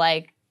kind of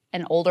like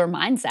an older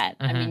mindset.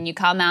 I mean, you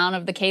come out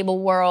of the cable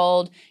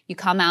world, you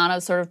come out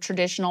of sort of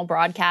traditional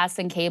broadcast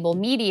and cable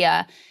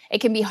media.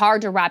 It can be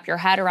hard to wrap your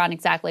head around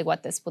exactly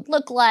what this would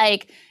look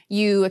like.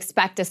 You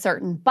expect a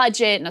certain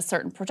budget and a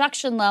certain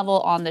production level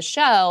on the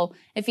show.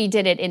 If he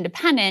did it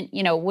independent,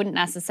 it wouldn't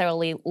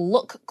necessarily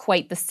look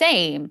quite the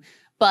same.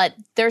 But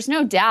there's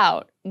no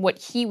doubt what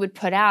he would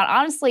put out.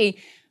 Honestly,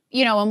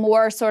 a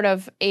more sort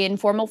of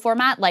informal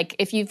format. Like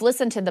if you've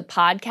listened to the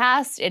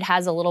podcast, it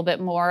has a little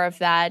bit more of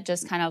that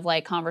just kind of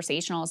like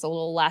conversational. It's a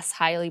little less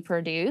highly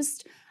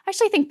produced. I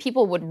actually think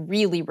people would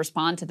really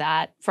respond to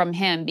that from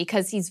him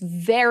because he's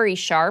very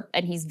sharp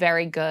and he's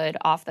very good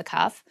off the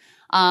cuff.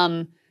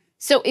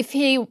 So if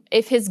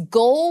his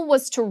goal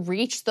was to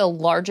reach the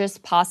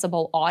largest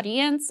possible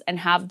audience and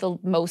have the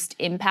most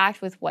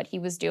impact with what he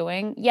was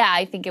doing,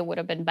 I think it would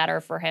have been better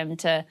for him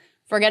to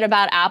forget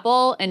about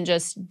Apple and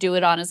just do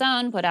it on his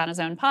own, put on his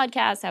own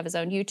podcast, have his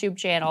own YouTube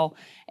channel,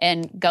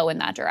 and go in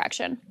that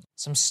direction.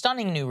 Some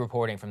stunning new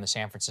reporting from the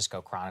San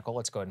Francisco Chronicle.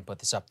 Let's go ahead and put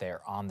this up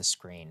there on the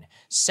screen.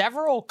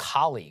 Several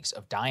colleagues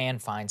of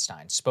Dianne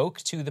Feinstein spoke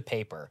to the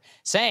paper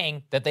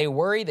saying that they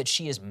worry that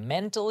she is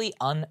mentally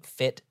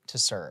unfit to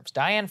serve.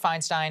 Dianne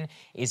Feinstein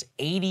is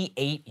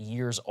 88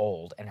 years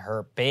old, and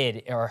her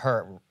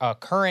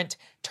current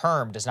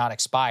term does not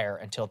expire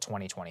until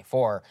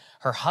 2024.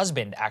 Her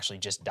husband actually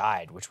just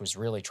died, which was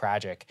really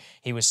tragic.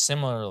 He was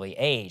similarly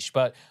aged.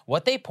 But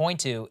what they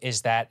point to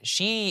is that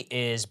she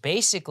is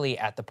basically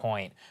at the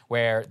point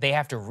where they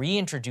have to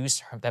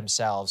reintroduce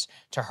themselves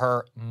to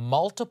her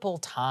multiple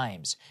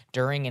times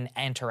during an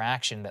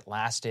interaction that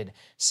lasted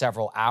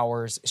several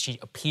hours. She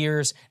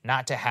appears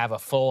not to have a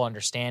full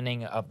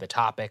understanding of the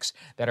topics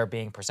that are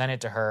being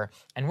presented to her.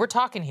 And we're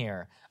talking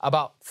here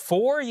about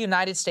 4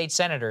 United States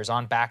senators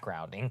on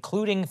background,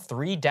 including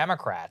 3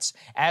 Democrats,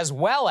 as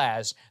well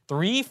as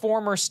 3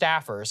 former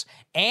staffers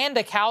and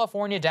a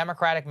California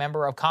Democratic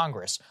member of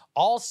Congress,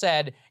 all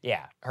said,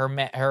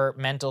 her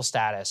mental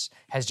status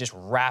has just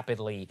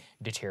rapidly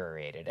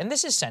deteriorated. And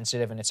this is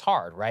sensitive and it's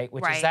hard, right?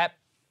 Which is that,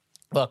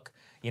 look,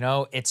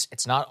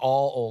 it's not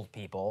all old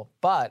people,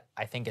 but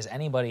I think as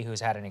anybody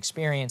who's had an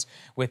experience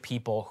with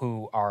people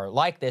who are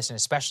like this, and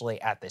especially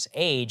at this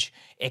age,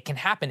 it can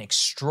happen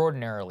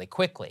extraordinarily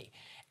quickly.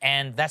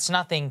 And that's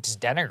nothing to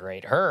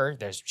denigrate her.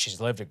 She's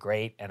lived a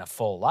great and a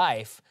full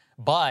life,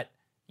 but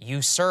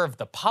you serve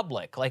the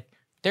public. Like,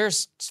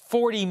 there's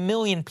 40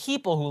 million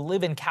people who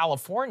live in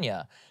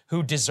California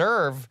who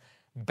deserve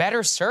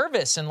better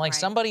service and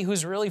somebody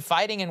who's really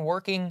fighting and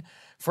working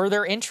for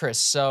their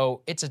interests.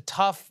 So it's a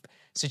tough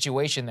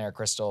situation there,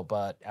 Crystal,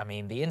 but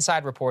the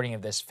inside reporting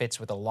of this fits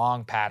with a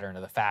long pattern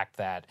of the fact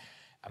that,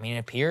 it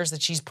appears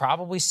that she's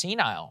probably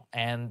senile,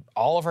 and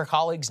all of her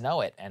colleagues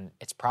know it, and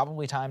it's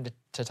probably time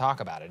to talk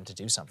about it and to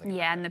do something.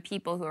 Yeah, and the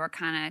people who are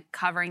kind of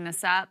covering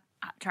this up,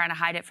 trying to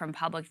hide it from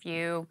public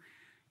view,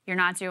 you're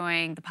not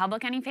doing the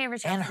public any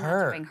favors, you're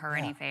not doing her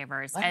any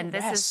favors. And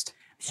this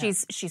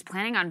is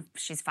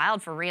she's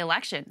filed for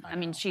re-election.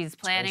 She's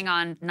planning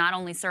on not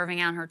only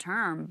serving out her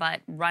term,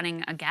 but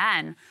running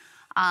again.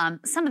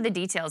 Some of the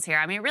details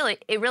here,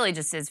 it really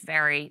just is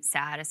very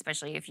sad,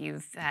 especially if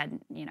you've had,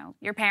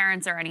 your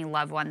parents or any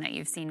loved one that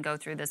you've seen go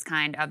through this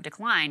kind of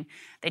decline.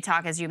 They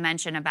talk, as you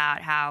mentioned,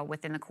 about how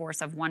within the course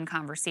of one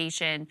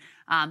conversation,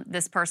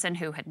 this person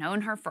who had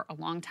known her for a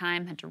long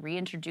time had to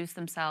reintroduce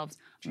themselves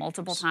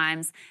multiple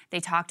times. They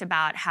talked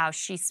about how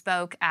she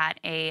spoke at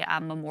a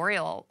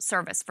memorial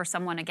service for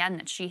someone, again,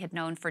 that she had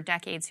known for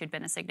decades, who'd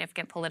been a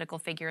significant political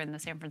figure in the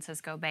San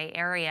Francisco Bay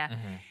Area.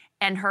 Mm-hmm.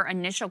 And her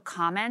initial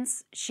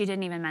comments, she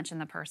didn't even mention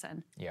the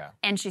person. Yeah.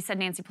 And she said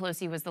Nancy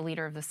Pelosi was the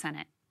leader of the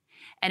Senate.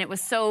 And it was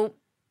so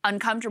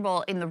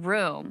uncomfortable in the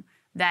room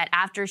that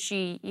after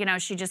she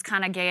just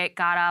kind of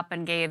got up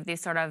and gave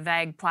these sort of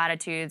vague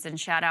platitudes and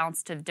shout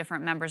outs to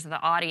different members of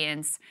the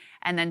audience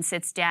and then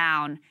sits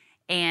down,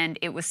 and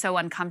it was so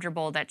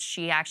uncomfortable that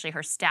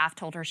her staff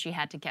told her she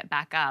had to get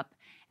back up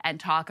and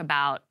talk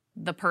about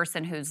the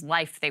person whose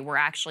life they were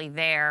actually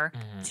there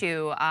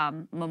to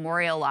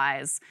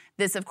memorialize.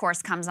 This, of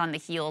course, comes on the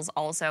heels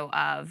also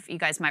of, you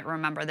guys might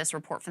remember this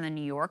report from the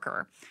New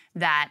Yorker,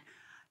 that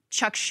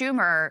Chuck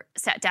Schumer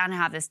sat down and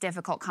had this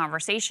difficult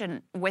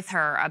conversation with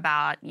her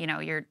about,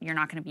 you're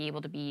not going to be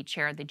able to be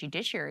chair of the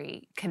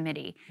Judiciary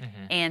Committee.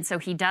 And so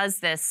he does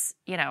this,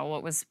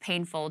 what was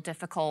painful,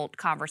 difficult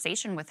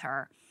conversation with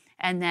her.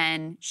 And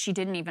then she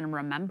didn't even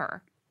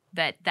remember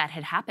that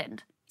had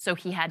happened. So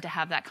he had to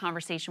have that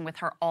conversation with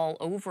her all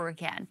over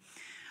again.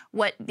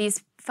 What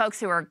these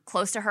folks who are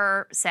close to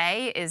her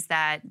say is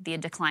that the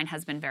decline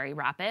has been very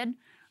rapid,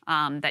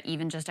 that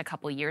even just a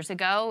couple years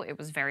ago, it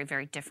was very,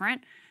 very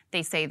different.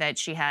 They say that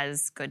she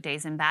has good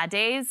days and bad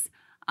days,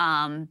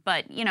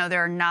 but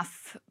there are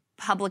enough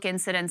public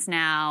incidents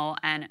now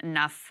and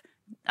enough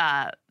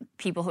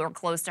people who are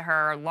close to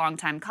her,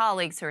 longtime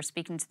colleagues who are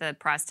speaking to the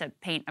press to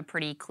paint a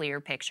pretty clear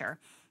picture.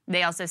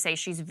 They also say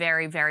she's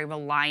very, very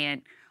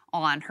reliant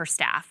on her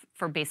staff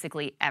for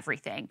basically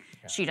everything.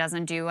 Yeah. She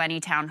doesn't do any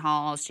town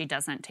halls. She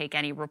doesn't take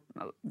any,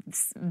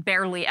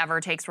 barely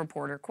ever takes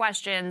reporter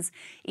questions.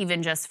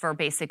 Even just for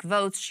basic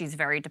votes, she's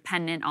very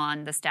dependent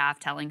on the staff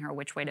telling her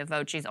which way to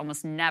vote. She's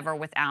almost never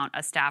without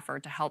a staffer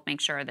to help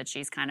make sure that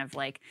she's kind of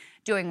like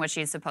doing what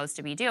she's supposed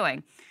to be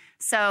doing.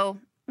 So,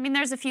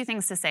 there's a few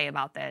things to say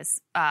about this.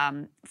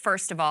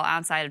 First of all,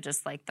 outside of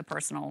just like the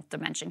personal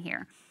dimension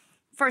here.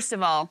 First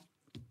of all,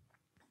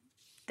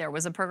 there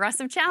was a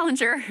progressive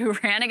challenger who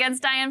ran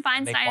against Dianne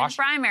Feinstein in the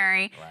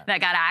primary that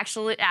got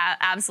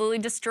absolutely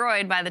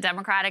destroyed by the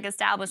Democratic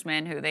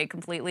establishment, who they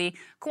completely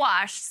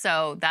quashed.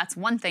 So that's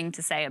one thing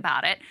to say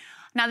about it.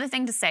 Another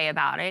thing to say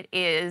about it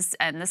is,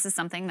 and this is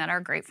something that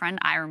our great friend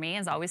Iremy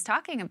is always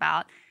talking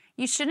about,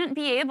 you shouldn't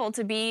be able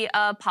to be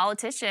a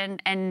politician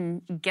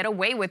and get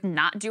away with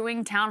not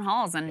doing town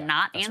halls and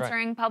not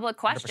answering public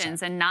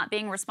questions 100%. And not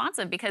being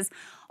responsive, because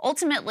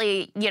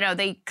ultimately,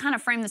 they kind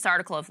of frame this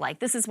article of like,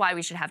 this is why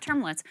we should have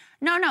term limits.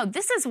 No,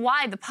 this is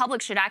why the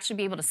public should actually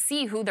be able to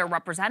see who their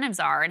representatives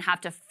are and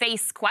have to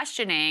face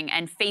questioning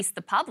and face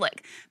the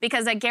public.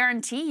 Because I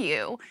guarantee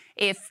you,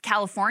 if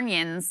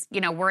Californians,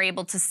 were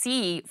able to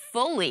see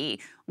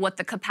fully what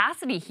the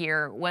capacity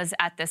here was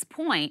at this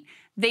point,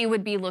 they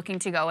would be looking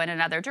to go in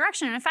another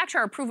direction. And in fact,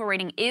 our approval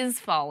rating is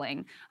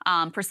falling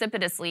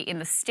precipitously in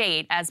the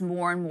state as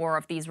more and more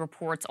of these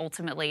reports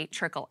ultimately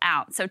trickle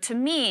out. So to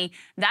me,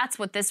 that's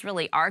what this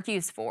really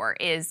argues for,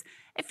 is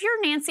if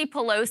you're Nancy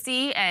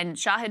Pelosi and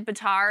Shahid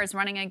Buttar is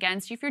running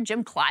against you, if you're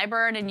Jim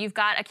Clyburn and you've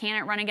got a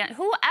candidate running against,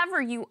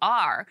 whoever you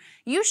are,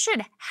 you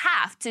should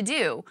have to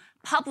do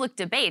public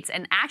debates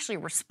and actually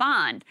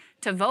respond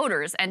to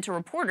voters and to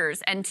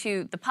reporters and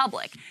to the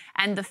public.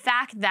 And the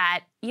fact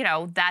that,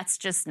 that's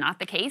just not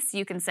the case,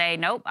 you can say,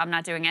 nope, I'm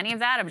not doing any of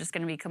that. I'm just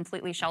going to be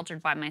completely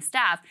sheltered by my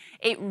staff.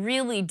 It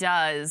really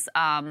does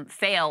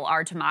fail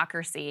our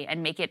democracy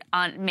and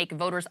make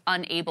voters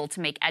unable to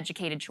make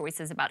educated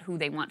choices about who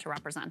they want to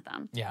represent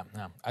them. Yeah,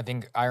 no, I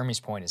think Iremy's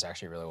point is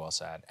actually really well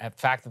said. And the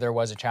fact that there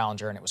was a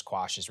challenger and it was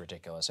quashed is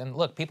ridiculous. And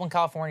look, people in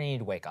California need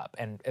to wake up,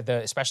 and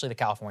especially the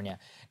California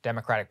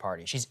Democratic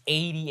Party. She's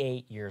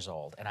 88 years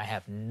old, and I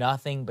have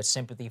nothing but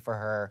sympathy for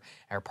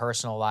her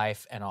personal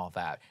life and all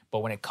that. But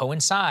when it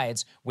coincides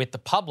with the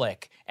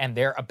public and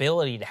their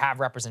ability to have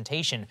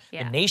representation,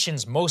 the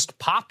nation's most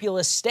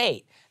populous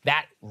state,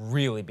 that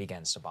really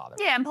begins to bother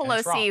me. Yeah, and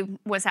Pelosi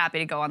was happy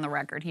to go on the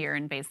record here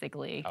and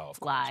basically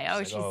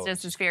lie. She's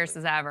just as fierce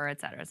as ever, et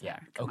cetera, et cetera.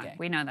 Yeah, Come on.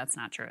 We know that's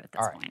not true at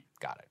this point.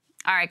 Got it.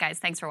 All right, guys,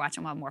 thanks for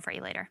watching. We'll have more for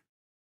you later.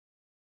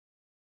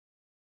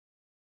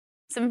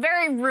 Some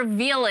very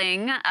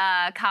revealing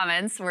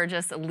comments were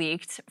just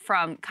leaked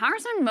from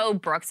Congressman Mo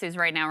Brooks, who's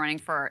right now running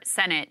for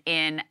Senate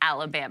in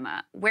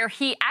Alabama, where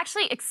he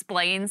actually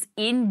explains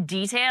in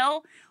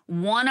detail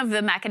one of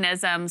the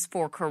mechanisms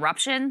for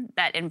corruption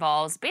that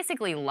involves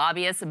basically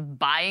lobbyists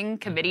buying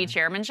committee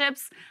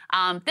chairmanships.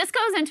 This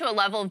goes into a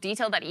level of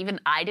detail that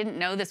even I didn't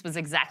know this was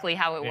exactly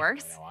how it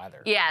works. I don't know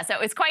either. Yeah, so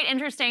it's quite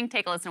interesting.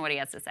 Take a listen to what he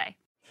has to say.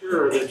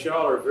 Sure that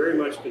y'all are very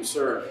much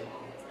concerned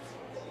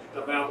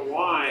about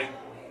why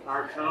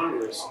our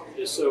Congress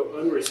is so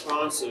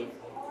unresponsive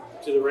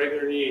to the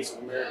regular needs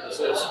of American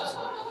citizens.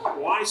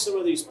 Why some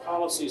of these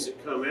policies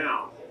that come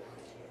out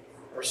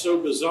are so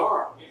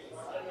bizarre,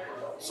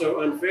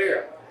 so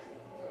unfair,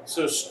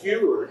 so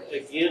skewed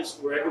against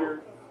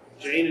regular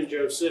Jane and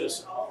Joe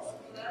citizens.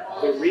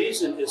 The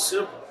reason is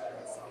simple.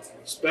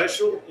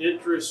 Special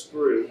interest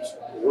groups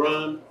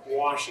run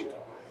Washington.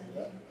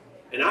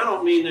 And I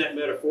don't mean that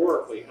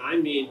metaphorically, I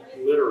mean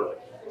literally.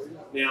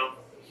 Now,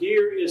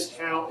 here is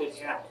how it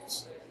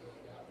happens.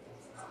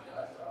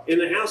 In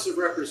the House of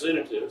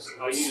Representatives,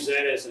 I'll use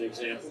that as an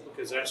example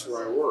because that's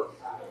where I work.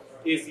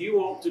 If you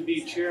want to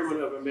be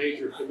chairman of a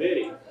major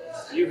committee,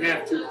 you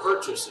have to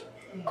purchase it.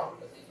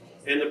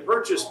 And the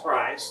purchase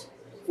price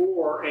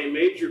for a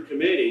major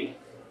committee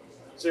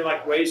say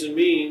like Ways and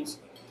Means,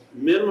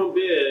 minimum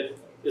bid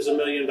is $1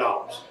 million.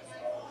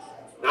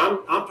 Now,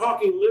 I'm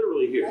talking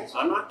literally here.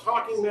 I'm not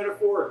talking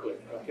metaphorically,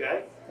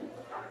 okay?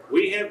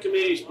 We have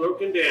committees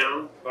broken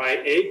down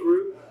by A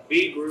group,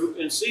 B group,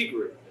 and C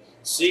group.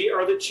 C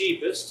are the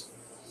cheapest,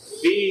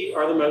 B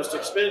are the most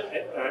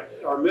expensive,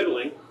 are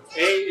middling,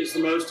 A is the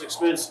most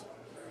expensive.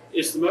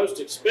 It's the most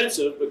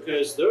expensive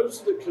because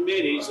those are the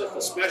committees that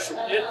the special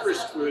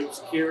interest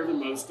groups care the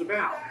most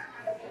about.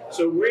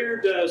 So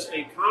where does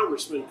a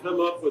congressman come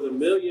up with $1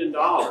 million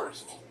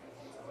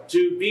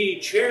to be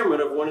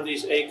chairman of one of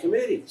these A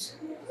committees?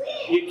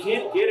 You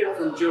can't get it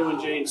from Joe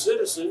and Jane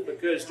Citizen,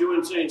 because Joe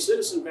and Jane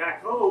Citizen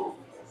back home,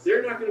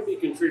 they're not going to be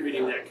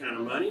contributing that kind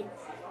of money.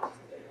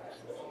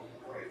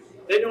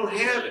 They don't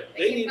have it.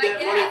 They need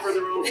that money for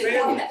their own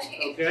families,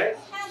 okay?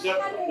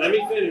 So let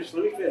me finish.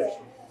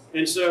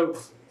 And so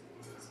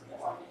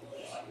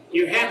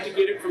you have to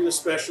get it from the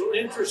special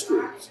interest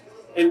groups.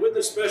 And with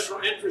the special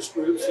interest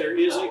groups, there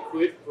is a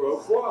quid pro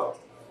quo.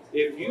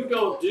 If you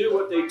don't do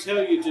what they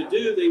tell you to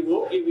do, they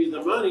won't give you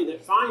the money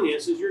that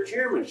finances your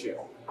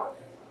chairmanship.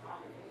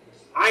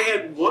 I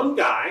had one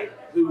guy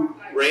who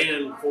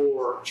ran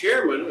for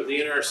chairman of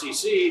the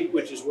NRCC,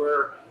 which is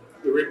where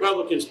the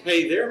Republicans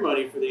pay their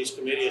money for these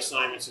committee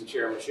assignments and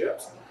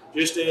chairmanships,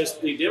 just as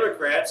the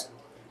Democrats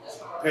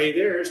pay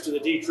theirs to the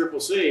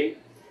DCCC.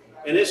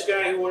 And this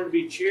guy who wanted to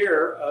be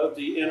chair of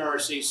the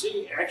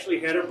NRCC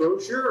actually had a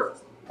brochure.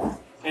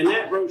 And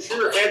that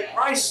brochure had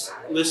price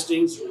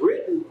listings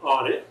written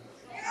on it.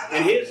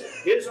 And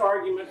his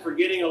argument for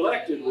getting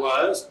elected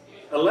was,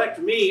 elect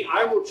me,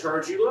 I will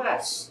charge you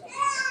less.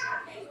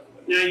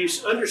 Now you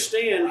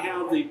understand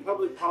how the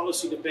public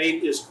policy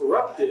debate is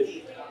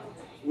corrupted.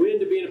 When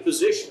to be in a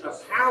position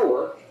of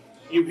power,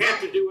 you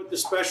have to do what the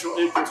special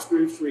interest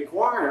groups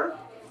require,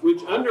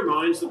 which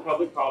undermines the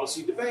public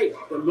policy debate.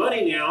 The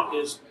money now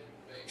is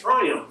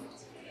triumph.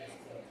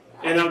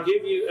 And I'll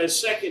give you a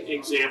second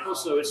example.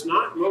 So it's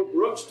not Mo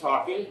Brooks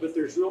talking, but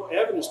there's real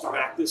evidence to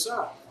back this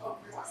up.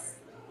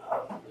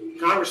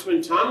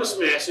 Congressman Thomas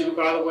Massey, who,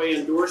 by the way,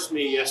 endorsed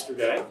me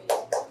yesterday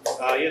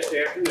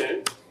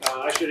afternoon.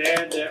 I should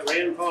add that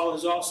Rand Paul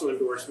has also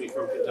endorsed me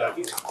from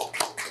Kentucky.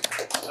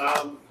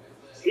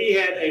 He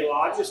had a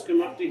lobbyist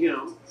come up to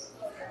him,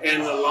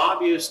 and the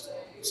lobbyist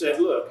said,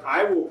 look,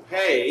 I will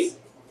pay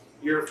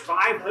your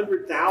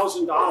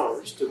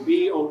 $500,000 to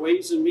be on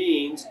Ways and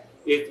Means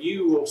if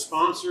you will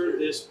sponsor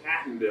this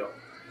patent bill.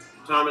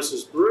 Thomas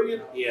is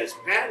brilliant. He has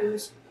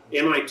patents,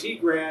 MIT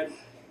grad.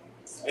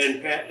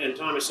 And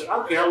Thomas said,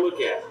 okay, I'll look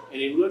at it.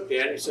 And he looked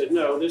at it and said,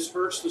 no, this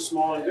hurts the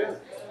small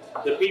inventor.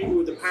 The people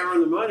with the power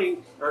and the money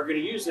are going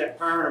to use that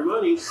power and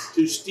money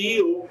to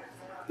steal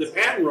the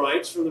patent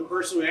rights from the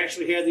person who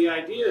actually had the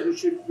idea, who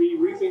should be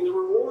reaping the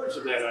rewards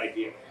of that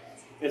idea.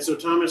 And so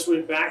Thomas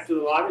went back to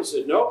the lobby and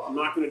said, nope, I'm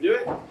not going to do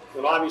it.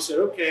 The lobby said,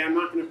 okay, I'm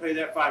not going to pay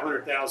that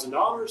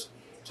 $500,000.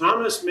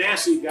 Thomas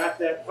Massey got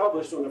that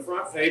published on the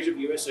front page of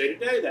USA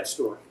Today, that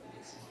story.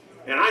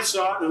 And I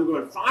saw it, and I'm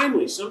going,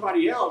 finally,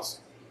 somebody else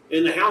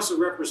in the House of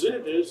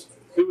Representatives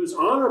who is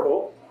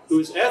honorable, who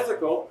is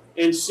ethical,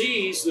 and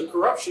sees the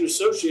corruption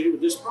associated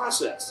with this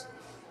process.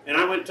 And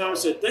I went to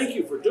Thomas and said, thank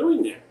you for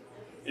doing that.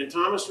 And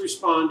Thomas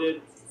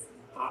responded,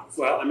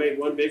 well, I made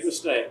one big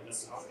mistake.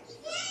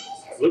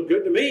 It looked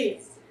good to me. He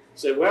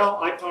said, well,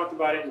 I talked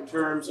about it in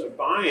terms of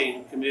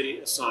buying committee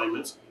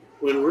assignments,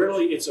 when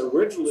really it's a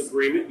rental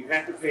agreement. You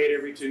have to pay it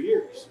every 2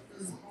 years.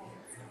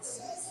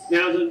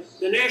 Now, the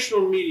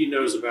national media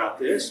knows about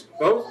this.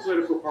 Both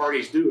political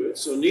parties do it,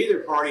 so neither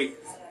party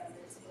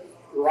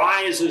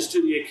rises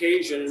to the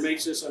occasion and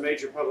makes this a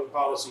major public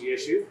policy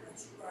issue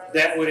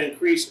that would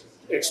increase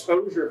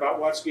exposure about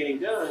what's getting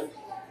done.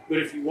 But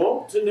if you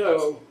want to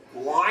know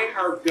why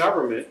our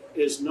government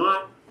is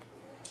not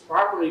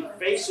properly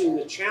facing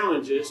the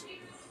challenges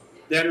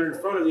that are in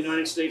front of the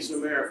United States of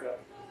America,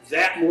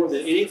 that more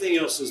than anything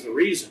else is the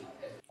reason.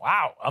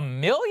 Wow, $1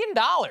 million.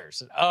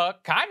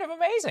 Kind of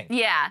amazing.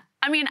 Yeah.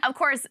 I mean, of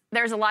course,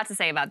 there's a lot to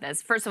say about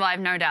this. First of all, I have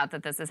no doubt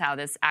that this is how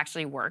this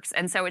actually works.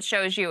 And so it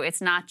shows you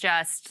it's not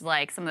just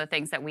like some of the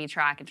things that we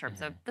track in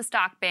terms of the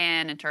stock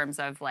ban, in terms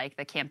of like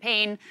the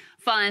campaign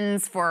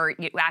funds for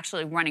you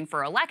actually running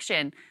for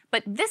election.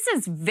 But this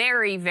is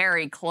very,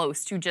 very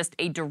close to just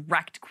a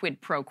direct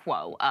quid pro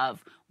quo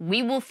of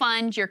we will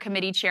fund your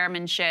committee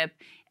chairmanship,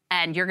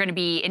 and you're going to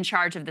be in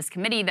charge of this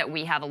committee that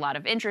we have a lot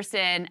of interest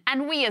in,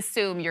 and we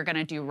assume you're going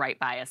to do right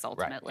by us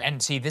ultimately. Right.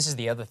 And see, this is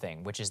the other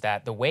thing, which is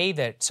that the way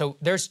that, so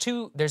there's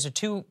a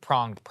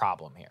two-pronged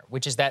problem here,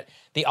 which is that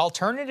the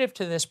alternative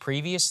to this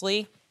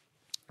previously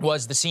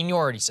was the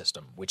seniority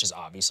system, which is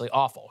obviously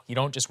awful. You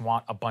don't just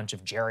want a bunch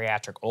of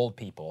geriatric old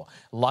people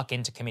luck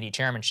into committee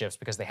chairmanships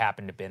because they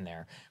happen to have been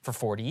there for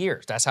 40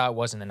 years. That's how it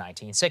was in the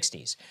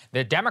 1960s.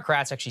 The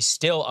Democrats actually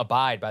still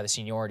abide by the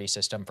seniority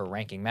system for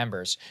ranking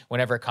members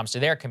whenever it comes to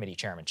their committee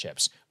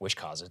chairmanships, which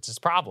causes its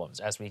problems,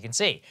 as we can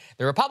see.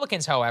 The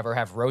Republicans, however,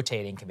 have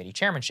rotating committee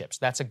chairmanships.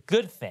 That's a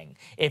good thing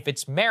if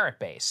it's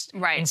merit-based.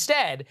 Right.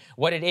 Instead,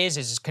 what it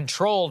is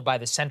controlled by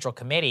the Central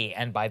Committee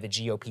and by the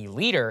GOP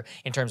leader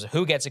in terms of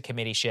who gets a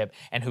committee ship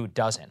and who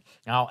doesn't.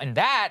 Now, and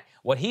that,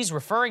 what he's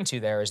referring to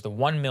there is the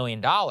 $1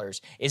 million,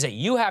 is that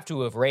you have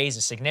to have raised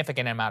a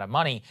significant amount of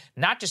money,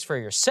 not just for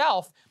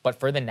yourself, but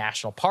for the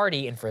National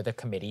Party and for the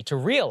committee to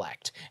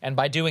reelect. And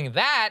by doing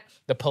that,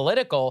 the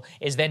political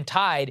is then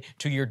tied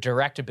to your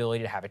direct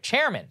ability to have a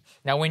chairman.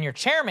 Now, when you're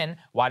chairman,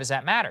 why does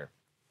that matter?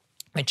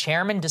 The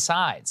chairman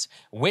decides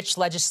which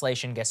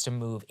legislation gets to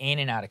move in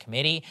and out of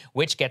committee,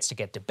 which gets to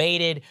get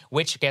debated,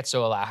 which gets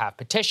to have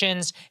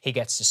petitions, he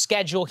gets to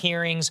schedule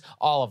hearings,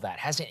 all of that.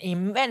 Has an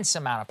immense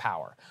amount of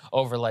power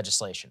over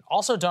legislation.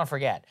 Also, don't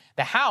forget,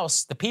 the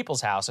House, the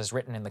People's House, as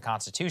written in the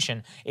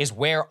Constitution, is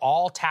where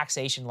all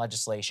taxation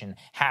legislation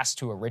has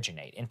to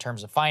originate in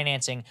terms of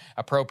financing,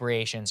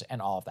 appropriations,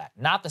 and all of that.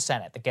 Not the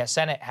Senate. The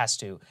Senate has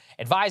to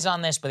advise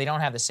on this, but they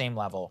don't have the same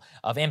level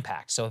of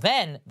impact. So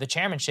then the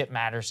chairmanship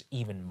matters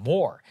even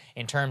more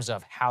in terms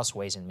of House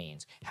Ways and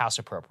Means, House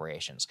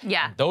Appropriations.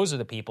 Yeah. And those are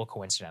the people,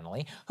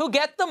 coincidentally, who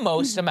get the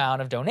most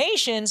amount of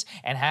donations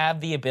and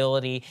have the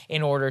ability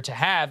in order to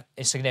have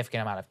a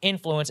significant amount of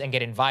influence and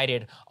get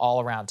invited all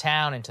around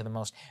town into the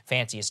most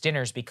fanciest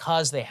dinners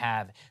because they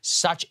have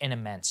such an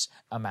immense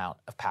amount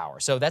of power.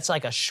 So that's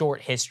like a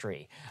short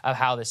history of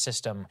how the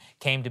system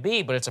came to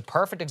be, but it's a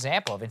perfect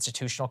example of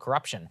institutional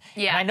corruption.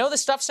 Yeah. And I know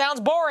this stuff sounds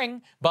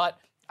boring, but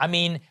I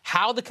mean,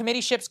 how the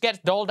committee ships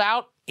get doled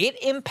out,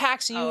 it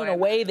impacts you in a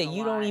way that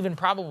you don't even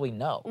probably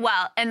know.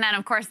 Well, and then,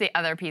 of course, the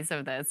other piece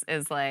of this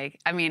is like,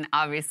 I mean,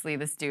 obviously,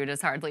 this dude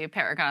is hardly a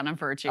paragon of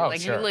virtue. Oh,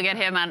 like, sure. you look at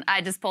him, and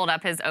I just pulled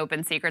up his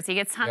open secrets. He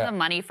gets tons of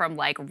money from,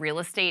 like, real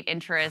estate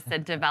interests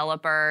and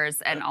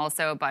developers and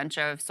also a bunch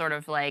of sort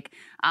of, like,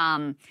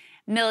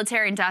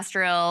 military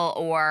industrial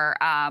or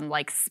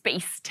like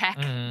space tech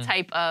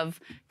type of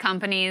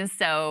companies.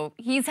 So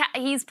he's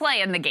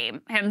playing the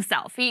game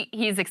himself.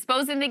 He's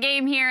exposing the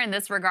game here in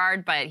this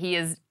regard, but he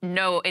is in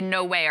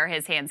no way are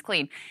his hands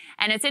clean.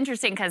 And it's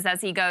interesting because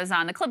as he goes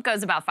on, the clip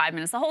goes about 5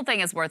 minutes. The whole thing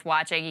is worth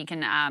watching. You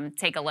can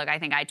take a look. I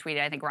think I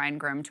tweeted. I think Ryan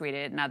Grimm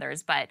tweeted it and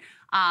others. But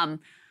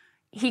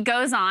he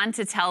goes on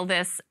to tell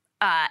this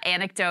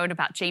anecdote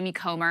about Jamie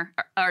Comer,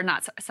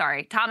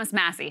 Thomas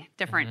Massey,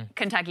 different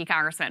Kentucky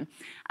congressman.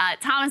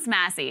 Thomas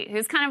Massey,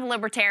 who's kind of a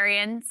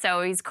libertarian,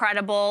 so he's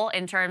credible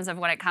in terms of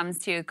when it comes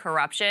to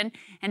corruption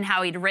and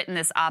how he'd written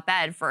this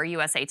op-ed for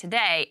USA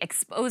Today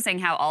exposing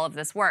how all of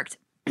this worked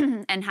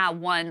and how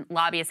one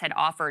lobbyist had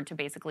offered to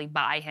basically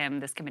buy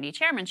him this committee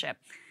chairmanship.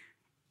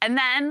 And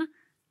then,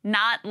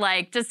 not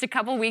like just a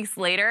couple weeks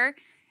later,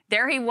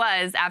 there he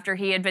was, after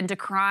he had been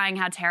decrying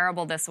how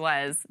terrible this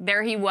was,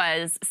 there he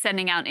was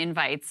sending out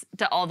invites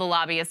to all the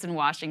lobbyists in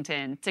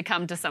Washington to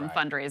come to some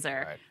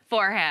fundraiser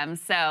for him.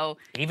 So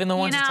even the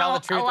ones who tell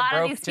the truth, a lot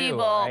are of broke these too,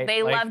 people,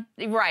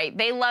 right?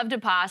 they love to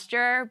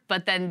posture,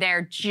 but then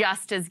they're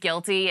just as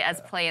guilty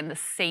as playing the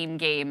same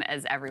game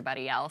as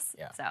everybody else.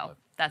 Yeah. So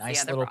that's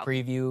nice the other little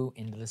problem. preview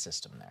into the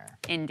system there.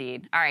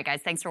 Indeed. All right,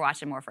 guys, thanks for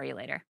watching. More for you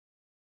later.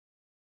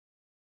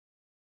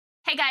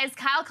 Hey guys,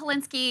 Kyle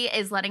Kalinske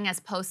is letting us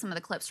post some of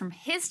the clips from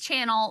his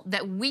channel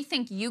that we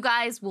think you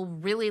guys will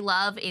really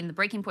love in the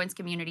Breaking Points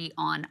community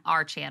on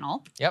our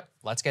channel. Yep,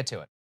 let's get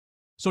to it.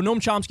 So Noam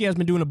Chomsky has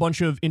been doing a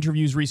bunch of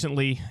interviews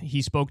recently.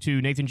 He spoke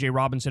to Nathan J.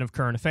 Robinson of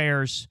Current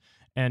Affairs,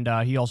 and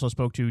he also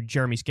spoke to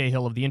Jeremy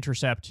Scahill of The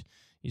Intercept.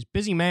 He's a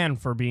busy man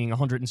for being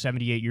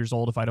 178 years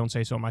old, if I don't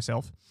say so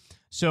myself.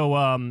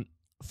 So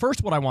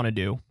first, what I want to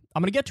do,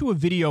 I'm going to get to a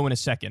video in a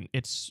second.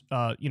 It's,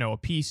 a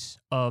piece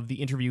of the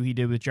interview he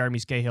did with Jeremy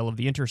Scahill of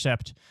The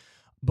Intercept.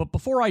 But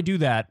before I do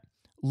that,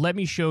 let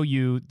me show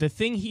you the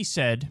thing he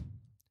said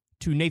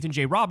to Nathan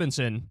J.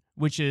 Robinson,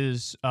 which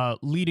is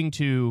leading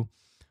to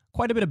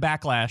quite a bit of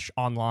backlash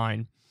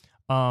online.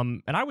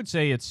 And I would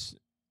say it's,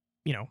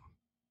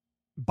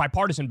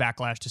 bipartisan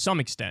backlash to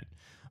some extent.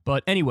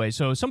 But anyway,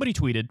 so somebody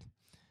tweeted,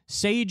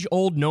 "Sage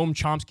old Noam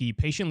Chomsky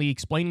patiently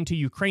explaining to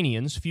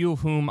Ukrainians, few of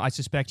whom I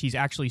suspect he's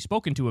actually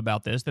spoken to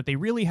about this, that they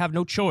really have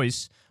no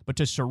choice but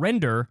to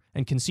surrender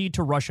and concede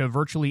to Russia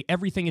virtually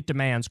everything it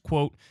demands,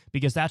 quote,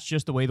 because that's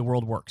just the way the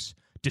world works.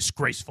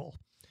 Disgraceful."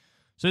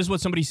 So this is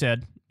what somebody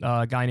said,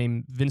 a guy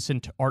named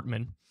Vincent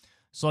Artman.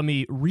 So let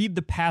me read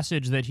the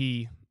passage that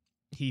he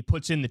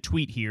puts in the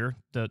tweet here,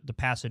 the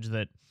passage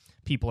that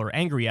people are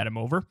angry at him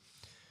over.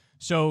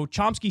 So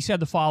Chomsky said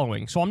the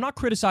following, "So I'm not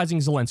criticizing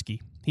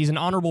Zelensky. He's an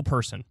honorable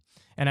person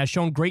and has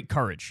shown great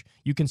courage.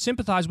 You can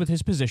sympathize with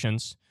his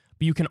positions,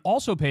 but you can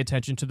also pay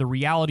attention to the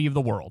reality of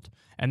the world,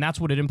 and that's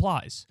what it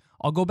implies.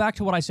 I'll go back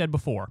to what I said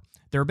before.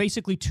 There are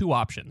basically two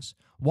options.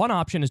 One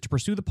option is to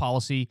pursue the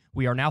policy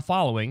we are now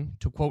following,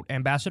 to quote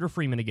Ambassador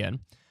Freeman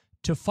again,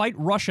 to fight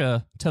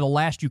Russia to the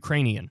last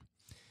Ukrainian.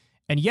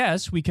 And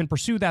yes, we can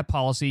pursue that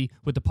policy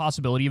with the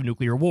possibility of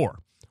nuclear war.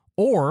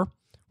 Or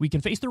we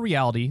can face the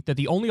reality that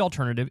the only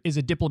alternative is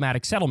a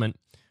diplomatic settlement,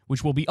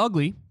 which will be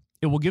ugly.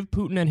 It will give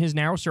Putin and his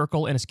narrow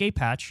circle an escape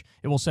hatch.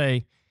 It will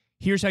say,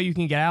 here's how you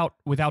can get out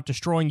without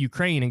destroying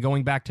Ukraine and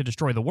going back to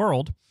destroy the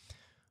world.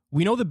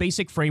 We know the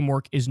basic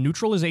framework is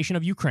neutralization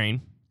of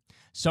Ukraine,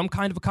 some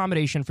kind of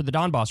accommodation for the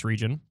Donbas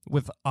region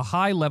with a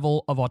high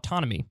level of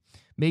autonomy,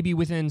 maybe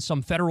within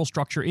some federal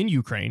structure in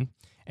Ukraine,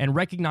 and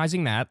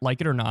recognizing that, like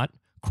it or not,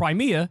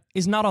 Crimea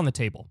is not on the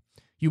table.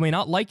 You may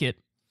not like it.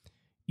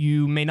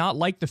 You may not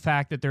like the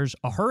fact that there's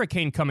a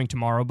hurricane coming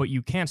tomorrow, but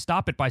you can't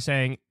stop it by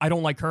saying, I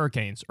don't like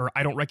hurricanes, or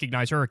I don't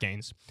recognize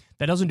hurricanes.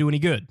 That doesn't do any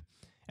good.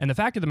 And the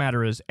fact of the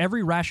matter is,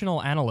 every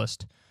rational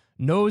analyst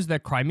knows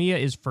that Crimea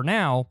is, for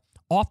now,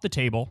 off the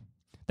table.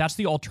 That's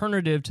the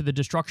alternative to the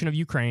destruction of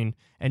Ukraine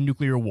and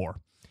nuclear war.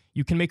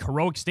 You can make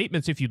heroic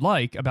statements if you'd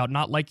like about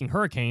not liking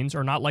hurricanes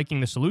or not liking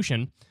the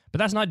solution, but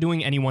that's not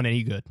doing anyone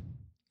any good.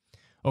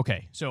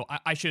 Okay, so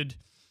I should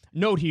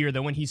note here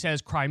that when he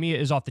says Crimea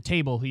is off the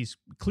table, he's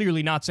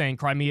clearly not saying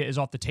Crimea is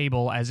off the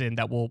table as in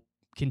that will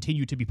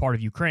continue to be part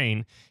of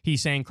Ukraine.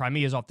 He's saying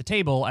Crimea is off the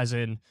table as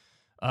in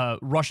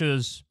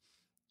Russia's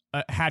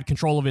had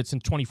control of it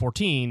since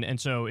 2014, and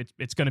so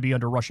it's going to be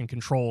under Russian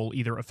control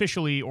either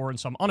officially or in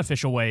some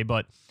unofficial way,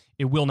 but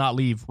it will not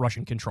leave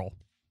Russian control.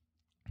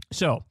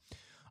 So,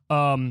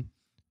 a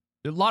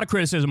lot of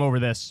criticism over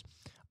this.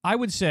 I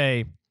would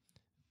say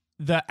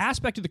the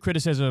aspect of the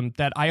criticism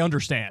that I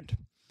understand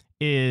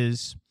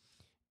is,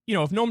 you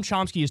know, if Noam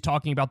Chomsky is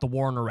talking about the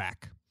war in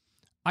Iraq,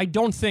 I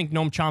don't think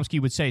Noam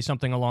Chomsky would say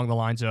something along the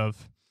lines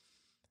of,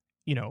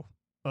 you know,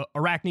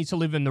 Iraq needs to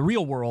live in the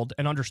real world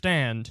and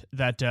understand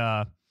that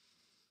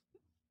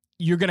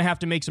you're going to have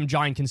to make some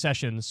giant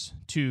concessions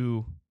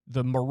to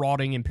the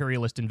marauding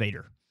imperialist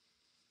invader.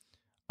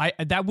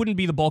 That wouldn't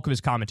be the bulk of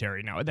his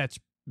commentary. Now, that's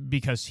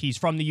because he's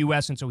from the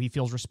U.S., and so he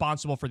feels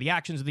responsible for the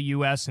actions of the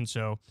U.S., and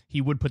so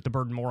he would put the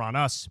burden more on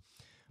us.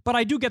 But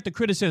I do get the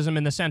criticism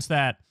in the sense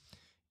that,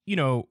 you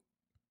know,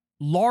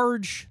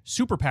 large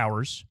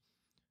superpowers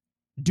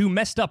do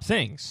messed up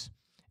things.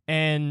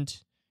 And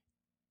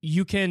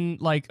you can,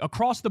 like,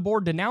 across the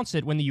board denounce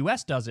it when the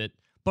U.S. does it,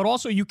 but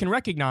also you can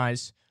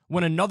recognize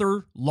when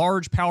another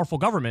large, powerful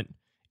government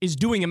is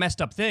doing a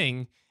messed up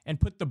thing and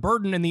put the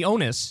burden and the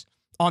onus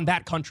on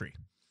that country.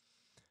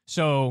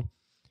 So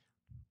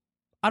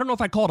I don't know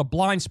if I'd call it a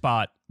blind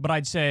spot, but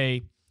I'd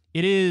say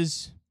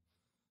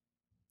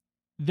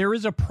there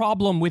is a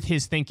problem with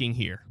his thinking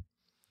here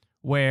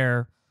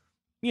where,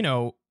 you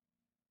know,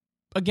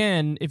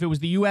 again, if it was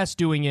the U.S.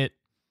 doing it,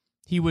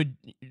 he would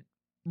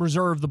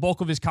reserve the bulk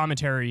of his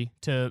commentary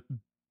to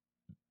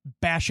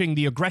bashing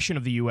the aggression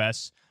of the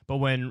U.S., but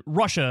when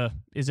Russia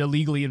is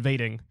illegally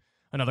invading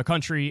another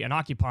country and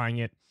occupying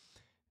it,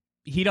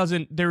 he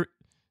doesn't,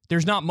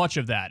 there's not much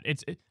of that.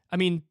 I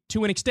mean,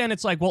 to an extent,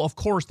 it's like, well, of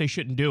course they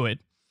shouldn't do it,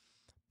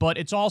 but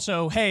it's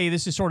also, hey,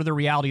 this is sort of the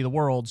reality of the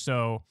world,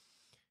 so,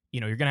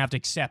 you know, you're going to have to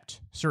accept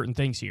certain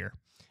things here.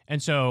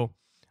 And so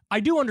I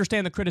do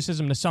understand the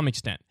criticism to some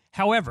extent.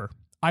 However,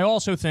 I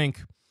also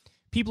think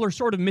people are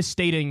sort of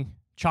misstating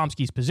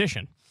Chomsky's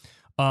position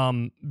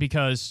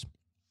because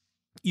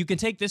you can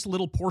take this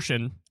little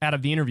portion out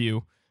of the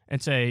interview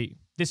and say,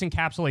 this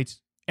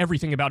encapsulates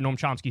everything about Noam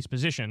Chomsky's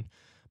position.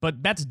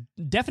 But that's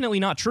definitely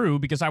not true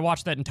because I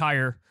watched that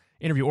entire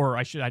interview, or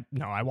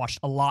I watched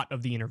a lot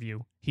of the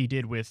interview he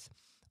did with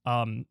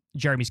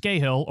Jeremy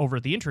Scahill over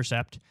at The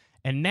Intercept.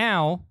 And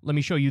now, let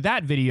me show you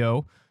that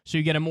video so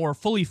you get a more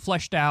fully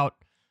fleshed out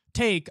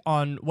take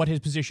on what his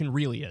position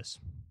really is.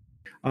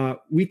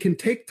 We can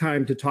take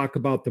time to talk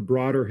about the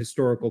broader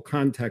historical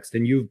context,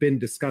 and you've been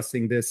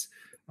discussing this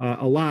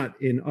a lot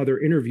in other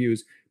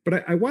interviews.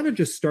 But I want to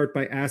just start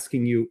by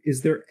asking you,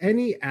 is there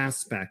any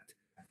aspect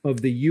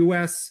of the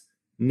U.S.,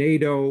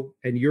 NATO,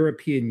 and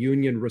European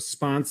Union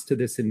response to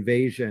this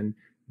invasion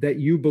that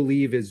you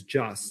believe is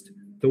just?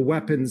 The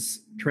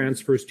weapons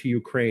transfers to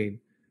Ukraine,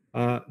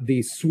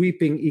 the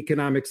sweeping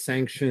economic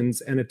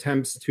sanctions and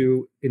attempts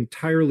to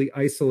entirely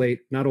isolate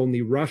not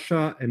only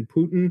Russia and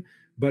Putin,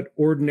 but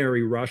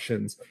ordinary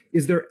Russians.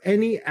 Is there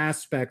any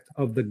aspect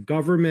of the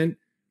government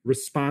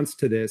response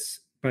to this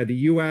by the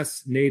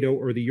US, NATO,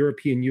 or the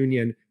European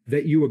Union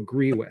that you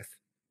agree with?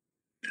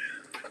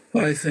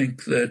 I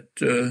think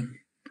that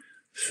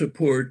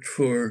support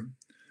for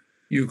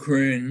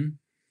Ukraine's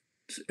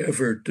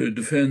effort to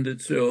defend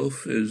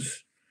itself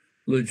is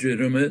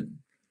legitimate.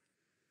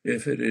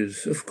 If it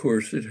is, of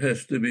course, it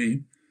has to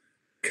be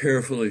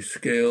carefully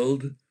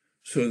scaled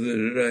so that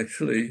it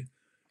actually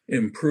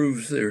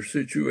improves their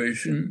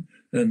situation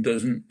and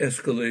doesn't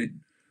escalate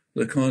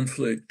the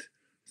conflict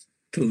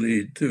to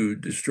lead to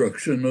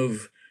destruction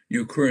of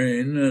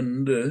Ukraine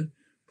and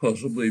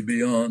possibly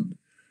beyond.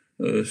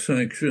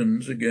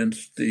 Sanctions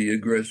against the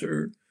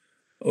aggressor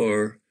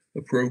are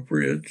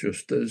appropriate,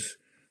 just as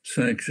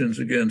sanctions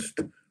against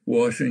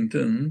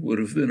Washington would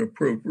have been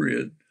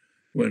appropriate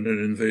when it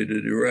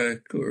invaded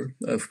Iraq or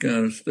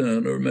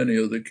Afghanistan or many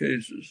other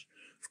cases.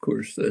 Of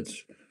course,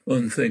 that's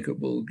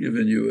unthinkable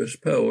given U.S.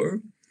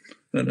 power.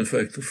 And in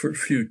fact, the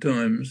first few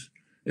times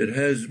it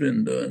has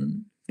been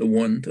done, the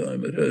one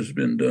time it has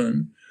been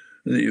done,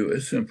 the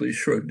U.S. simply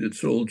shrugged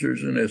its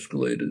soldiers and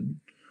escalated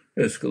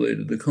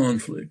the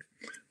conflict.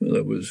 Well,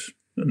 that was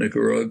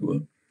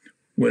Nicaragua,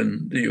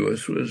 when the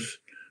U.S. was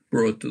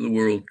brought to the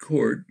World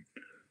Court,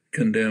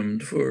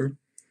 condemned for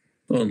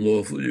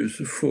unlawful use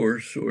of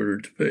force,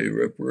 ordered to pay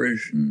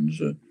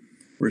reparations,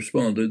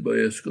 responded by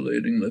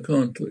escalating the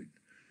conflict.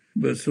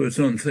 But so it's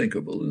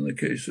unthinkable in the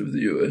case of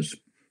the U.S.,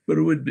 but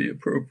it would be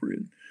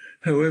appropriate.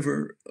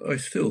 However, I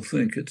still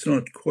think it's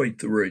not quite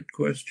the right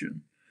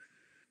question.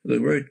 The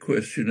right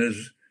question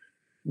is,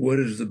 what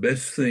is the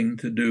best thing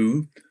to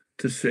do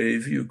to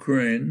save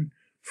Ukraine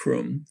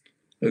from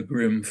a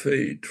grim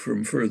fate,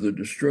 from further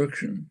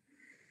destruction?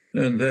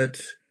 And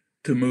that's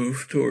to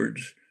move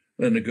towards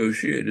a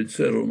negotiated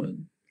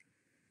settlement.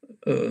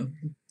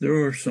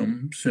 There are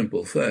some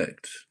simple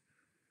facts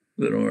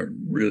that aren't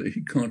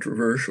really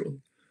controversial.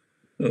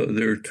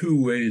 There are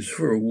two ways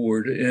for a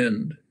war to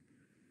end.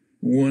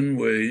 One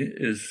way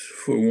is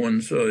for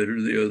one side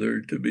or the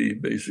other to be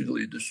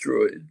basically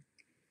destroyed,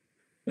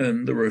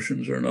 and the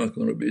Russians are not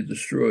going to be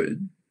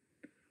destroyed.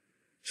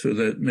 So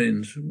that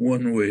means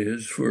one way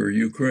is for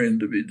Ukraine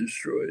to be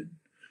destroyed.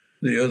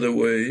 The other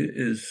way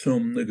is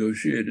some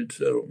negotiated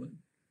settlement.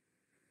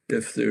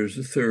 If there's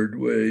a third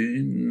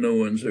way, no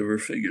one's ever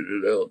figured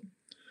it out.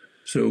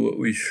 So what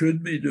we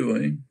should be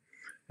doing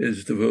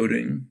is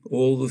devoting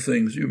all the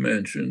things you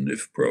mentioned,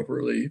 if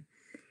properly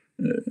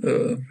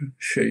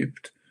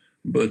shaped,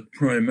 but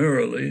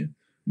primarily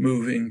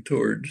moving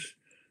towards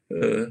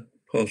a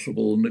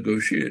possible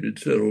negotiated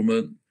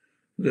settlement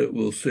that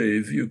will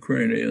save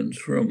Ukrainians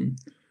from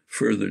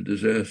further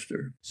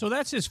disaster. So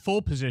that's his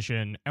full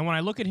position. And when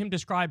I look at him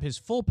describe his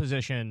full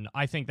position,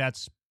 I think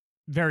that's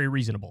very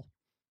reasonable.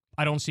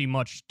 I don't see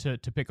much to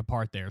pick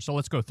apart there. So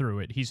let's go through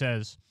it. He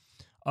says,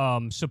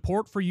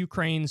 support for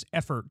Ukraine's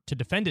effort to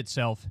defend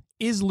itself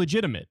is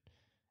legitimate.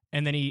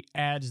 And then he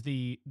adds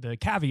the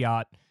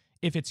caveat,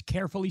 if it's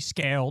carefully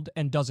scaled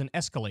and doesn't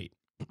escalate.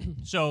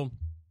 So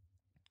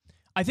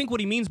I think what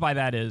he means by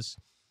that is,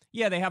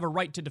 yeah, they have a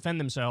right to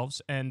defend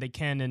themselves and they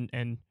can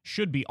and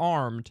should be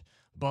armed,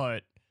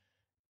 but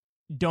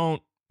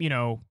don't,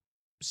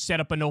 set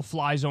up a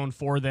no-fly zone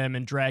for them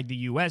and drag the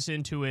U.S.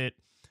 into it.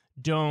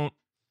 Don't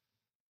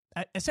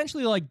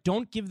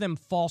give them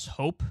false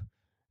hope.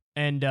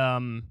 And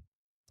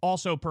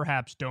also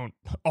perhaps don't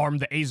arm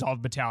the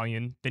Azov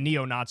battalion, the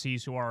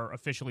neo-Nazis who are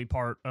officially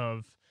part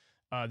of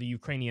the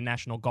Ukrainian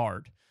National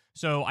Guard.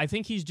 So I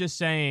think he's just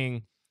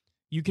saying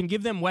you can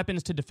give them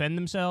weapons to defend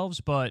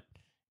themselves, but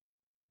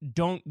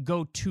don't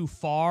go too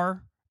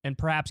far and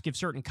perhaps give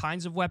certain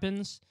kinds of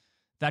weapons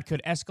that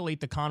could escalate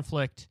the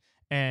conflict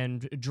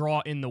and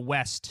draw in the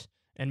West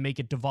and make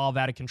it devolve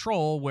out of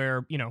control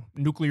where,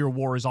 nuclear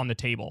war is on the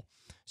table.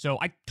 So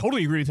I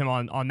totally agree with him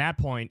on that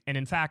point. And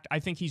in fact, I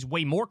think he's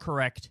way more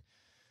correct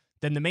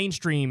than the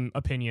mainstream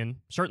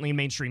opinion, certainly in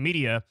mainstream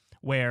media,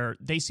 where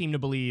they seem to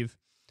believe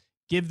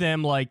give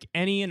them like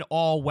any and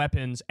all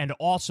weapons and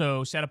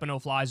also set up a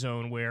no-fly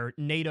zone where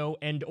NATO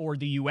and or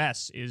the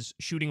U.S. is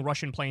shooting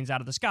Russian planes out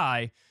of the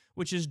sky,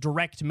 which is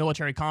direct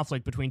military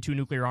conflict between two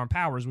nuclear-armed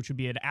powers, which would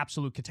be an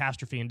absolute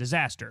catastrophe and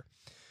disaster.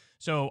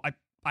 So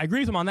I agree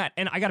with him on that.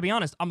 And I got to be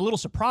honest, I'm a little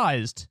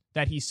surprised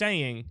that he's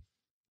saying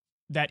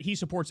that he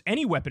supports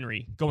any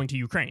weaponry going to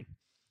Ukraine.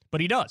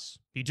 But he does.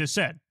 He just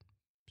said,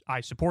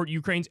 I support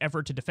Ukraine's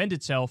effort to defend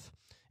itself,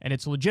 and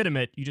it's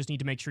legitimate. You just need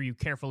to make sure you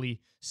carefully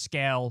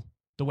scale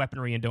the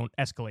weaponry and don't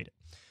escalate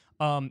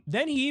it.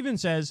 Then he even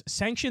says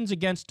sanctions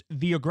against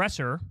the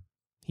aggressor,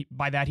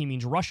 by that he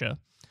means Russia,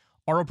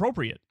 are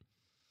appropriate.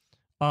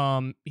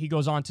 He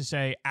goes on to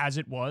say, as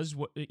it was,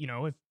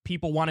 if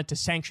people wanted to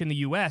sanction the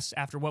U.S.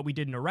 after what we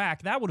did in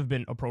Iraq, that would have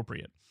been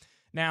appropriate.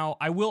 Now,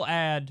 I will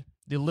add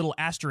the little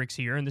asterisks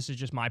here, and this is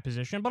just my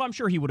position, but I'm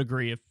sure he would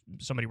agree if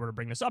somebody were to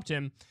bring this up to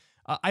him.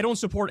 I don't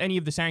support any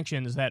of the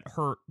sanctions that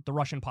hurt the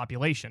Russian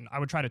population. I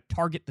would try to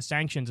target the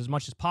sanctions as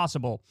much as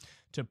possible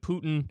to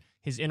Putin,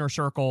 his inner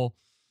circle,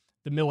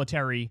 the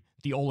military,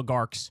 the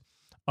oligarchs.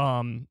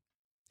 And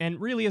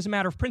really, as a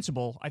matter of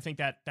principle, I think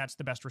that's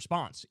the best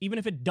response. Even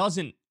if it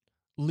doesn't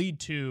lead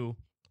to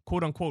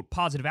quote-unquote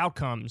positive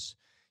outcomes,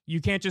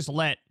 you can't just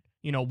let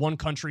one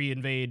country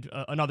invade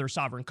another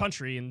sovereign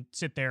country and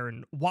sit there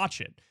and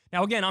watch it.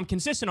 Now, again, I'm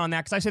consistent on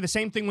that because I say the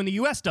same thing when the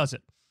U.S. does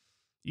it.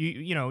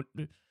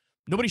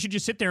 Nobody should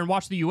just sit there and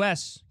watch the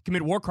U.S.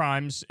 commit war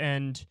crimes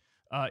and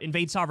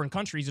invade sovereign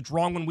countries. It's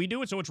wrong when we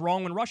do it, so it's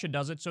wrong when Russia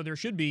does it. So there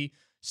should be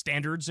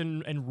standards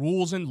and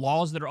rules and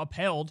laws that are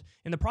upheld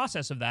in the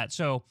process of that.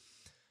 So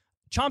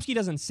Chomsky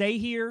doesn't say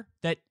here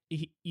that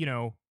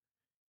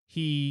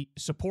he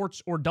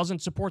supports or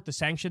doesn't support the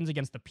sanctions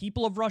against the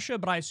people of Russia,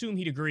 but I assume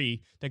he'd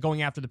agree that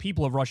going after the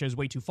people of Russia is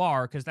way too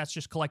far because that's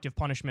just collective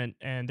punishment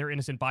and they're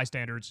innocent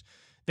bystanders.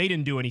 They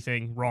didn't do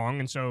anything wrong,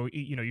 and so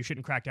you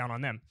shouldn't crack down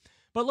on them.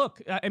 But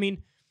look, I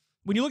mean,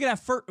 when you look at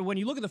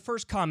the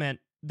first comment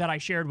that I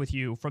shared with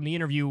you from the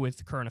interview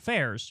with Current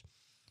Affairs,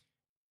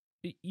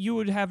 you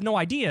would have no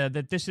idea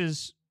that this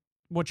is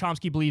what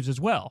Chomsky believes as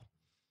well.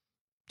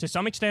 To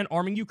some extent,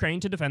 arming Ukraine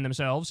to defend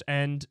themselves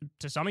and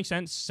to some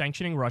extent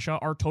sanctioning Russia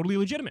are totally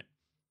legitimate.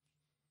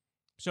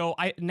 So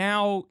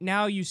now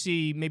you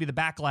see maybe the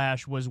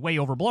backlash was way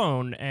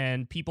overblown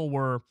and people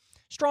were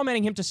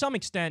strawmanning him to some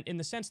extent in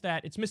the sense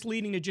that it's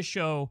misleading to just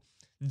show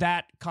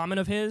that comment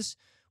of his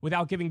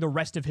without giving the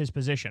rest of his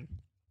position.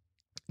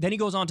 Then he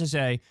goes on to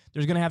say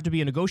there's going to have to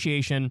be a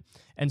negotiation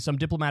and some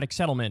diplomatic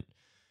settlement.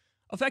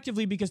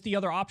 Effectively, because the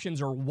other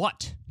options are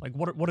what? Like,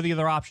 what are the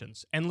other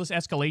options? Endless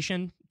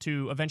escalation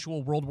to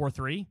eventual World War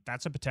III?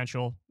 That's a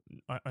potential,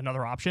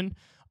 another option.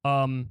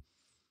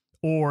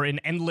 Or an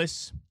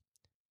endless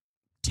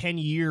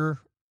 10-year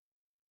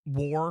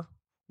war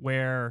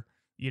where,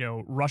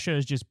 Russia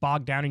is just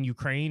bogged down in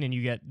Ukraine and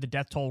you get the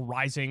death toll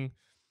rising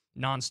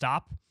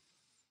nonstop.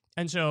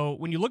 And so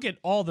when you look at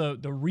all the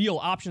real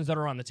options that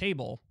are on the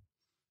table,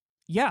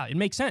 yeah, it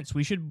makes sense.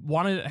 We should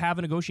want to have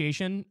a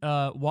negotiation,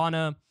 want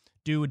to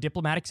do a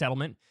diplomatic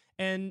settlement.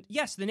 And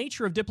yes, the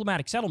nature of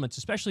diplomatic settlements,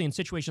 especially in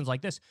situations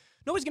like this,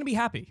 nobody's going to be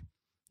happy.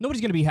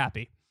 Nobody's going to be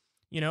happy.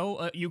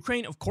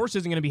 Ukraine, of course,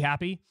 isn't going to be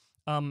happy.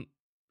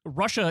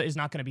 Russia is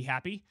not going to be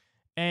happy.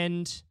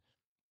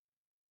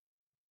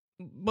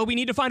 But we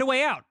need to find a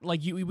way out.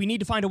 We need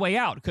to find a way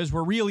out because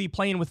we're really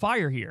playing with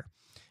fire here.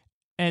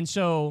 And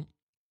so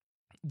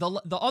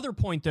the other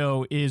point,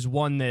 though, is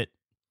one that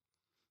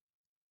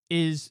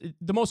is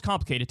the most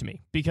complicated to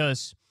me,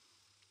 because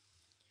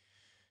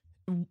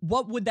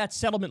what would that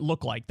settlement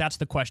look like? That's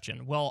the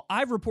question. Well,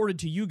 I've reported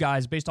to you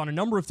guys, based on a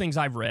number of things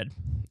I've read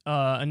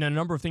and a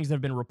number of things that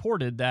have been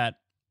reported, that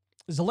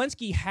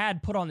Zelensky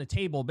had put on the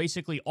table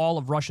basically all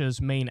of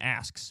Russia's main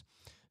asks.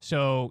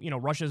 So,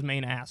 Russia's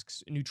main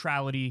asks: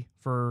 neutrality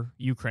for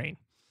Ukraine,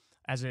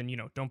 as in,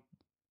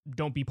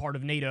 don't be part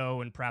of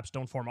NATO and perhaps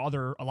don't form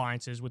other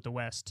alliances with the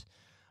West.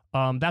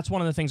 That's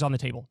one of the things on the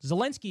table.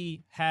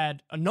 Zelensky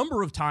had a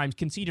number of times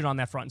conceded on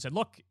that front and said,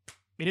 look,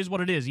 it is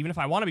what it is. Even if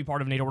I want to be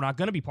part of NATO, we're not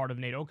going to be part of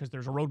NATO because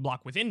there's a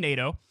roadblock within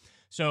NATO.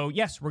 So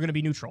yes, we're going to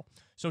be neutral.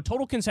 So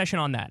total concession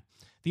on that.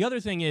 The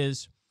other thing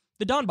is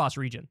the Donbass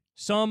region.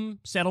 Some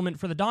settlement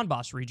for the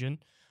Donbass region,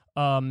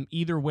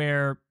 either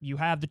where you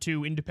have the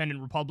two independent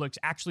republics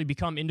actually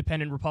become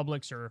independent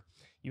republics, or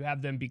you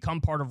have them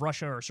become part of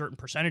Russia, or a certain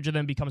percentage of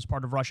them becomes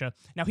part of Russia.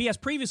 Now, he has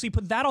previously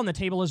put that on the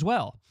table as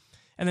well.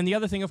 And then the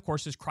other thing, of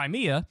course, is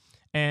Crimea.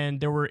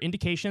 And there were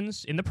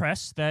indications in the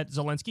press that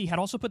Zelensky had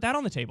also put that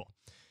on the table.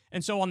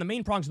 And so on the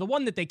main prongs, the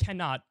one that they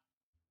cannot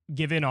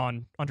give in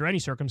on under any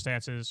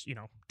circumstances,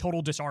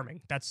 total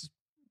disarming. That's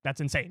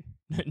insane.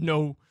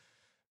 No,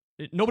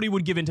 nobody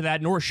would give into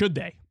that, nor should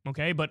they.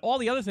 Okay, but all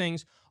the other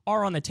things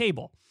are on the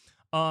table.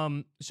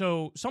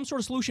 So some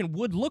sort of solution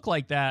would look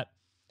like that.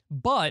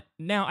 But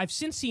now I've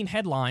since seen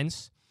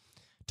headlines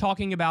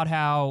talking about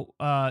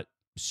how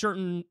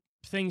certain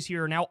things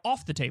here are now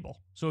off the table.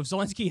 So if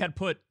Zelensky had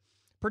put,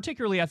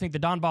 particularly I think the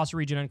Donbass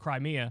region and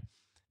Crimea,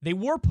 they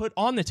were put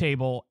on the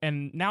table,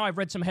 and now I've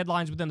read some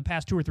headlines within the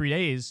past 2 or 3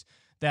 days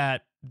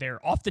that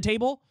they're off the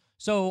table.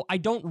 So I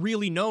don't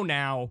really know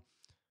now,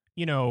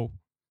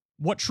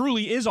 what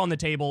truly is on the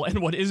table and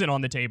what isn't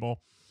on the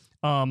table.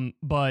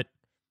 But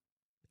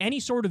any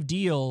sort of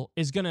deal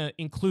is going to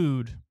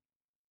include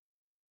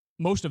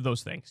most of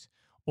those things,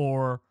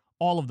 or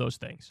all of those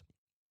things.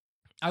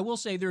 I will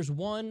say there's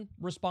one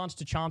response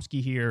to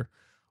Chomsky here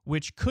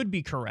which could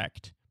be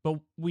correct, but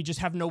we just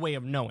have no way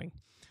of knowing,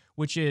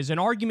 which is an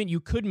argument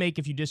you could make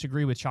if you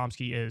disagree with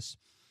Chomsky is,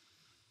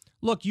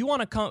 look, you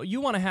want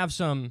to have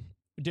some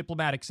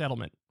diplomatic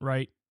settlement,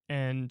 right?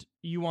 And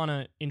you want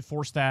to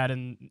enforce that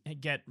and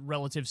get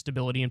relative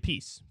stability and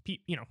peace.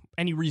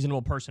 Any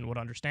reasonable person would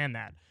understand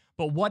that.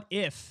 But what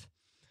if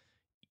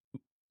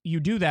you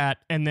do that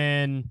and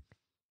then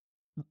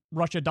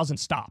Russia doesn't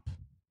stop?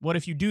 What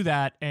if you do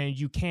that and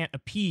you can't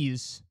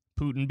appease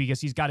Putin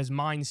because he's got his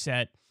mind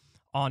set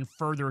on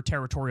further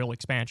territorial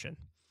expansion?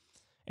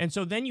 And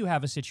so then you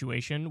have a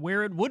situation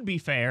where it would be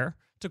fair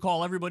to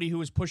call everybody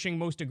who is pushing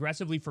most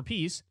aggressively for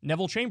peace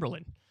Neville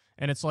Chamberlain.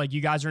 And it's like,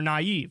 you guys are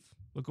naive.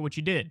 Look at what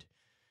you did.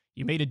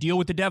 You made a deal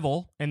with the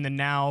devil, and then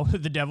now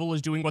the devil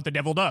is doing what the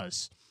devil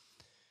does.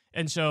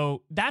 And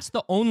so that's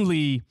the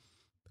only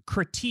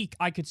critique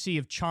I could see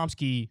of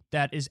Chomsky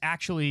that is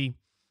actually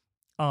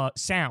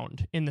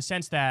sound, in the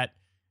sense that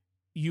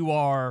you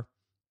are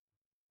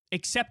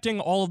accepting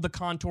all of the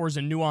contours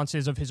and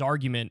nuances of his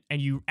argument,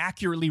 and you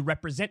accurately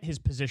represent his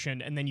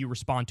position, and then you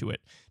respond to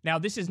it. Now,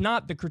 this is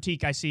not the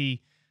critique I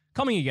see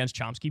coming against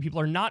Chomsky. People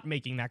are not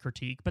making that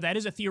critique, but that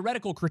is a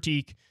theoretical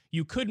critique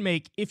you could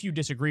make if you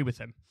disagree with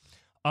him.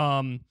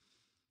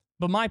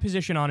 But my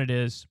position on it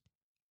is,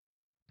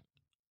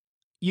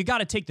 you got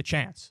to take the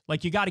chance.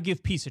 Like, you got to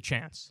give peace a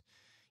chance.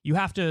 You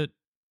have to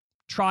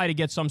try to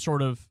get some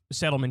sort of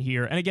settlement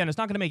here. And again, it's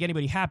not going to make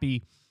anybody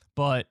happy,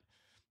 but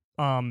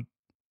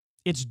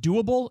it's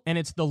doable, and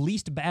it's the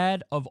least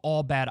bad of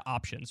all bad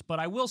options. But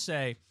I will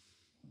say,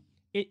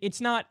 it's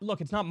not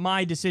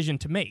my decision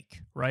to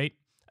make, right?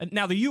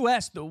 Now, the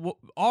U.S.,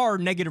 our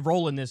negative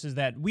role in this is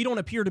that we don't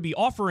appear to be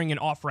offering an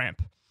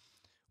off-ramp.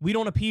 We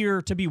don't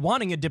appear to be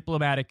wanting a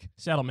diplomatic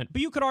settlement.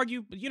 But you could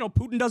argue,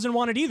 Putin doesn't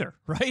want it either,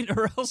 right?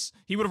 Or else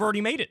he would have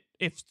already made it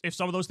if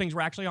some of those things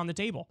were actually on the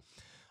table.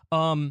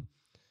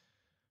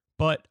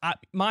 But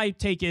my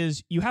take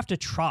is, you have to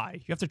try.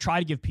 You have to try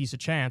to give peace a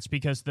chance,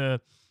 because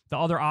the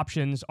other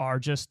options are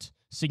just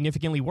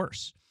significantly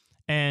worse.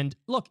 And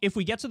look, if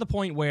we get to the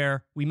point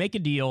where we make a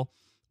deal,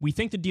 we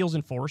think the deal's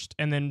enforced,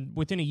 and then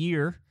within a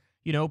year,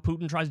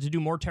 Putin tries to do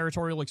more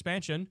territorial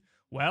expansion,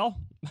 well,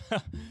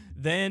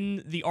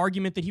 then the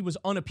argument that he was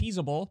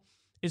unappeasable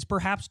is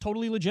perhaps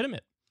totally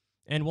legitimate,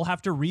 and we'll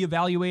have to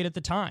reevaluate at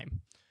the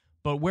time.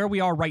 But where we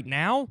are right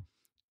now,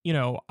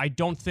 I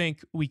don't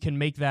think we can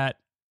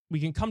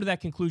come to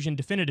that conclusion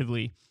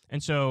definitively,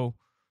 and so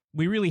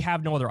we really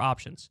have no other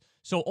options.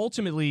 So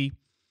ultimately,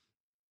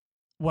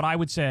 what I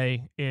would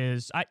say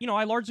is, I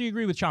largely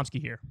agree with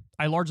Chomsky here.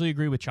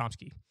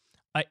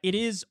 It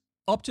is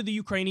up to the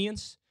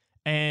Ukrainians,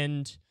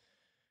 and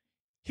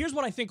here's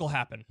what I think will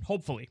happen,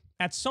 hopefully.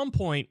 At some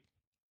point,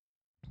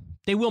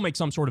 they will make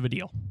some sort of a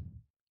deal,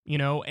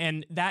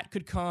 and that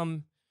could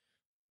come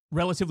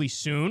relatively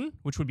soon,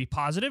 which would be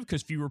positive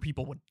because fewer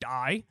people would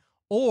die,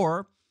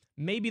 or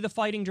maybe the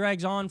fighting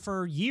drags on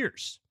for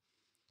years.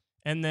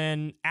 And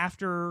then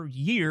after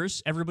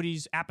years,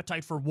 everybody's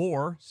appetite for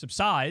war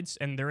subsides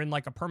and they're in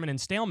like a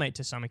permanent stalemate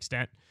to some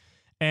extent.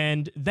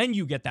 And then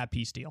you get that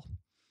peace deal.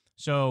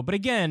 So, but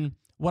again,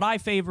 what I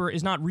favor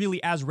is not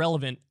really as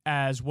relevant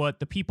as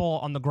what the people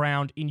on the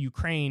ground in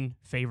Ukraine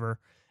favor.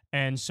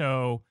 And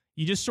so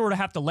you just sort of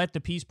have to let the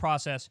peace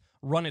process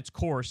run its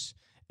course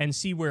and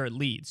see where it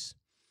leads.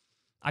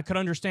 I could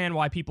understand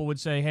why people would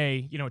say,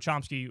 hey,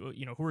 Chomsky,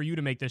 who are you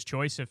to make this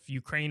choice? If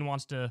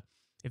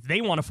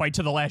they want to fight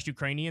to the last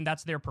Ukrainian,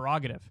 that's their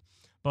prerogative.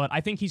 But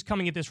I think he's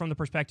coming at this from the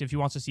perspective he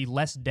wants to see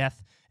less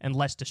death and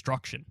less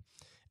destruction.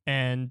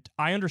 And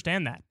I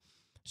understand that.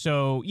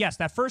 So, yes,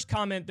 that first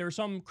comment, there are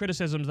some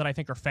criticisms that I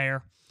think are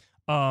fair.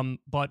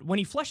 But when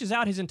he fleshes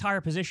out his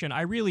entire position,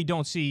 I really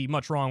don't see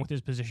much wrong with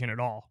his position at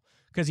all.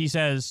 Because he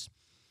says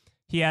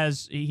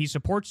he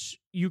supports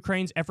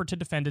Ukraine's effort to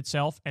defend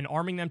itself, and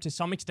arming them to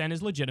some extent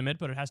is legitimate,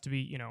 but it has to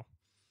be,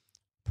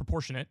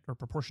 proportionate or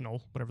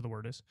proportional, whatever the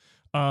word is.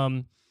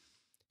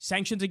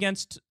 Sanctions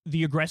against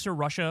the aggressor,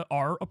 Russia,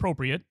 are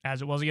appropriate,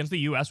 as it was against the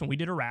U.S. when we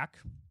did Iraq.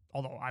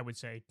 Although I would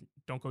say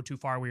don't go too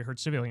far where you hurt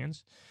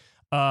civilians.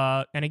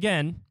 And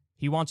again,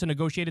 he wants a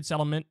negotiated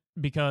settlement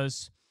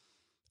because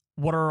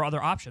what are our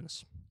other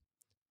options?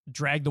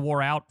 Drag the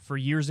war out for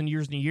years and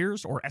years and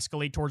years, or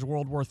escalate towards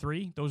World War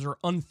III? Those are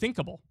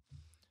unthinkable.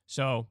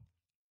 So,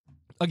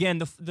 again,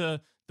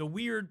 the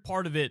weird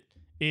part of it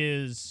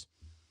is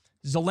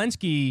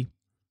Zelensky.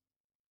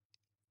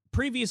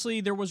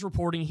 Previously, there was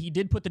reporting he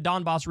did put the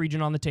Donbass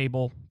region on the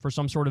table for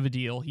some sort of a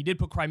deal. He did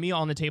put Crimea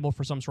on the table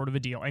for some sort of a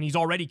deal, and he's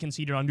already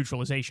conceded on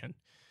neutralization.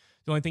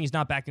 The only thing he's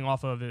not backing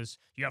off of is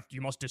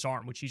you must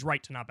disarm, which he's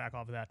right to not back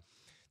off of that.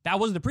 That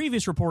was the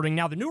previous reporting.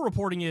 Now the new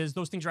reporting is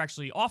those things are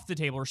actually off the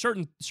table, or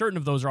certain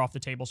of those are off the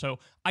table. So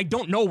I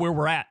don't know where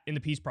we're at in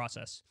the peace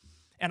process.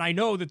 And I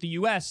know that the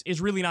U.S. is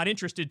really not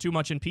interested too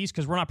much in peace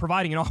because we're not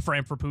providing an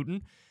off-ramp for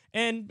Putin.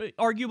 And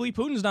arguably,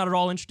 Putin's not at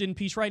all interested in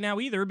peace right now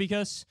either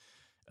because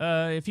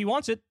if he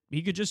wants it,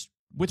 he could just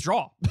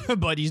withdraw.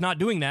 But he's not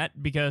doing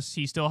that because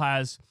he still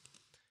has,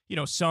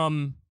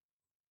 some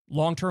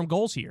long-term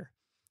goals here.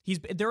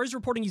 There is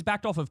reporting he's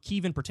backed off of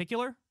Kyiv in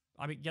particular.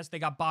 I mean, yes, they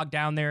got bogged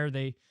down there.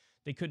 They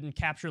couldn't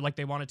capture like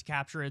they wanted to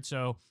capture it.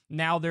 So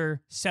now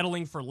they're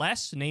settling for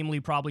less,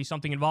 namely probably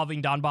something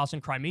involving Donbass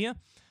and Crimea.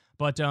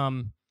 But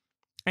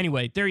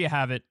anyway, there you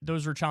have it.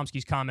 Those are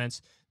Chomsky's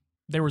comments.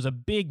 There was a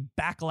big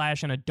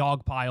backlash and a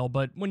dog pile.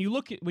 But when you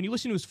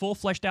listen to his full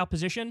fleshed out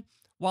position,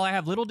 while I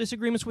have little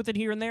disagreements with it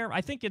here and there,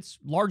 I think it's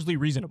largely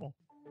reasonable.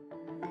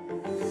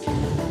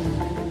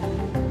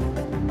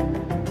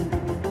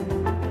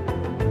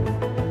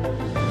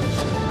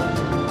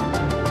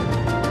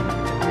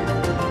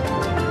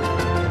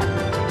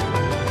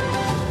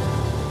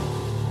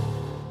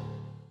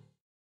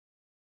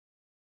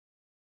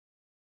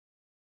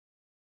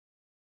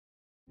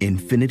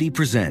 Infinity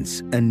presents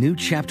a new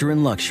chapter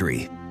in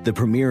luxury, the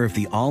premiere of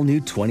the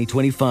all-new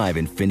 2025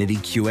 Infinity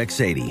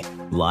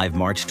QX80, live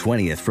March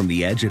 20th from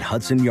the Edge at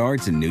Hudson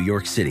Yards in New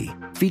York City,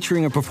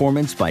 featuring a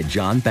performance by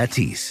John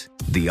Batiste.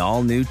 The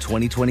all-new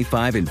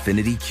 2025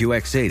 Infinity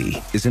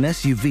QX80 is an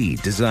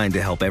SUV designed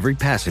to help every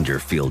passenger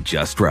feel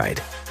just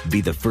right. Be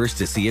the first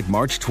to see it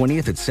March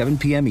 20th at 7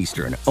 p.m.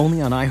 Eastern,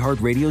 only on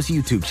iHeartRadio's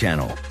YouTube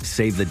channel.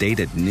 Save the date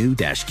at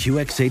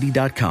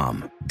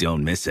new-QX80.com.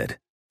 Don't miss it.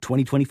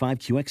 2025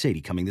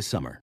 QX80 coming this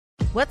summer.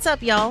 What's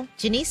up, y'all?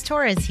 Janice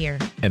Torres here.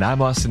 And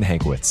I'm Austin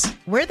Hankwitz.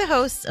 We're the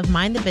hosts of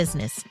Mind the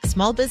Business,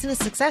 Small Business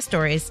Success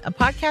Stories, a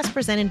podcast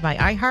presented by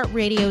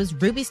iHeartRadio's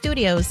Ruby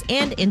Studios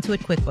and Intuit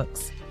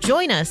QuickBooks.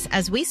 Join us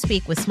as we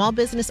speak with small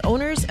business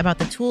owners about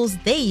the tools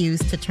they use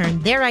to turn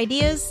their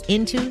ideas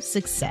into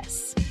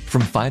success.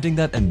 From finding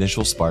that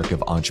initial spark of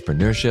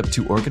entrepreneurship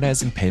to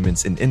organizing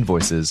payments and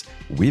invoices,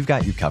 we've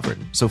got you covered.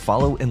 So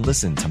follow and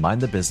listen to Mind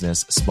the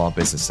Business Small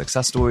Business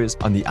Success Stories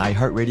on the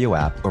iHeartRadio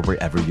app or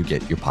wherever you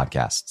get your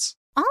podcasts.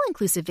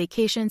 All-inclusive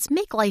vacations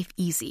make life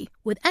easy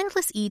with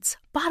endless eats,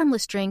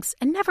 bottomless drinks,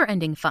 and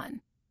never-ending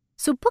fun.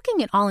 So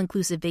booking an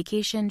all-inclusive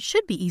vacation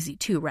should be easy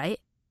too, right?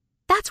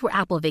 That's where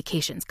Apple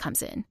Vacations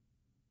comes in.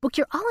 Book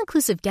your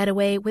all-inclusive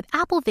getaway with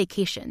Apple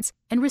Vacations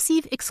and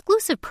receive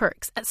exclusive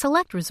perks at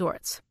select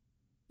resorts.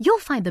 You'll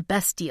find the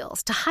best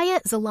deals to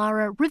Hyatt,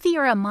 Zilara,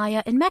 Riviera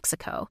Maya in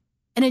Mexico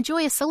and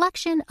enjoy a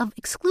selection of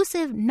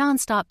exclusive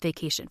nonstop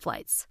vacation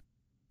flights.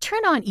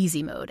 turn on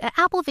easy mode at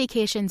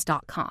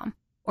applevacations.com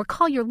or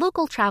call your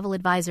local travel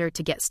advisor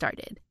to get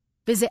started.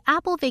 Visit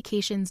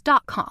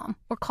applevacations.com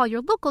or call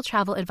your local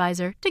travel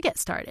advisor to get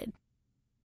started.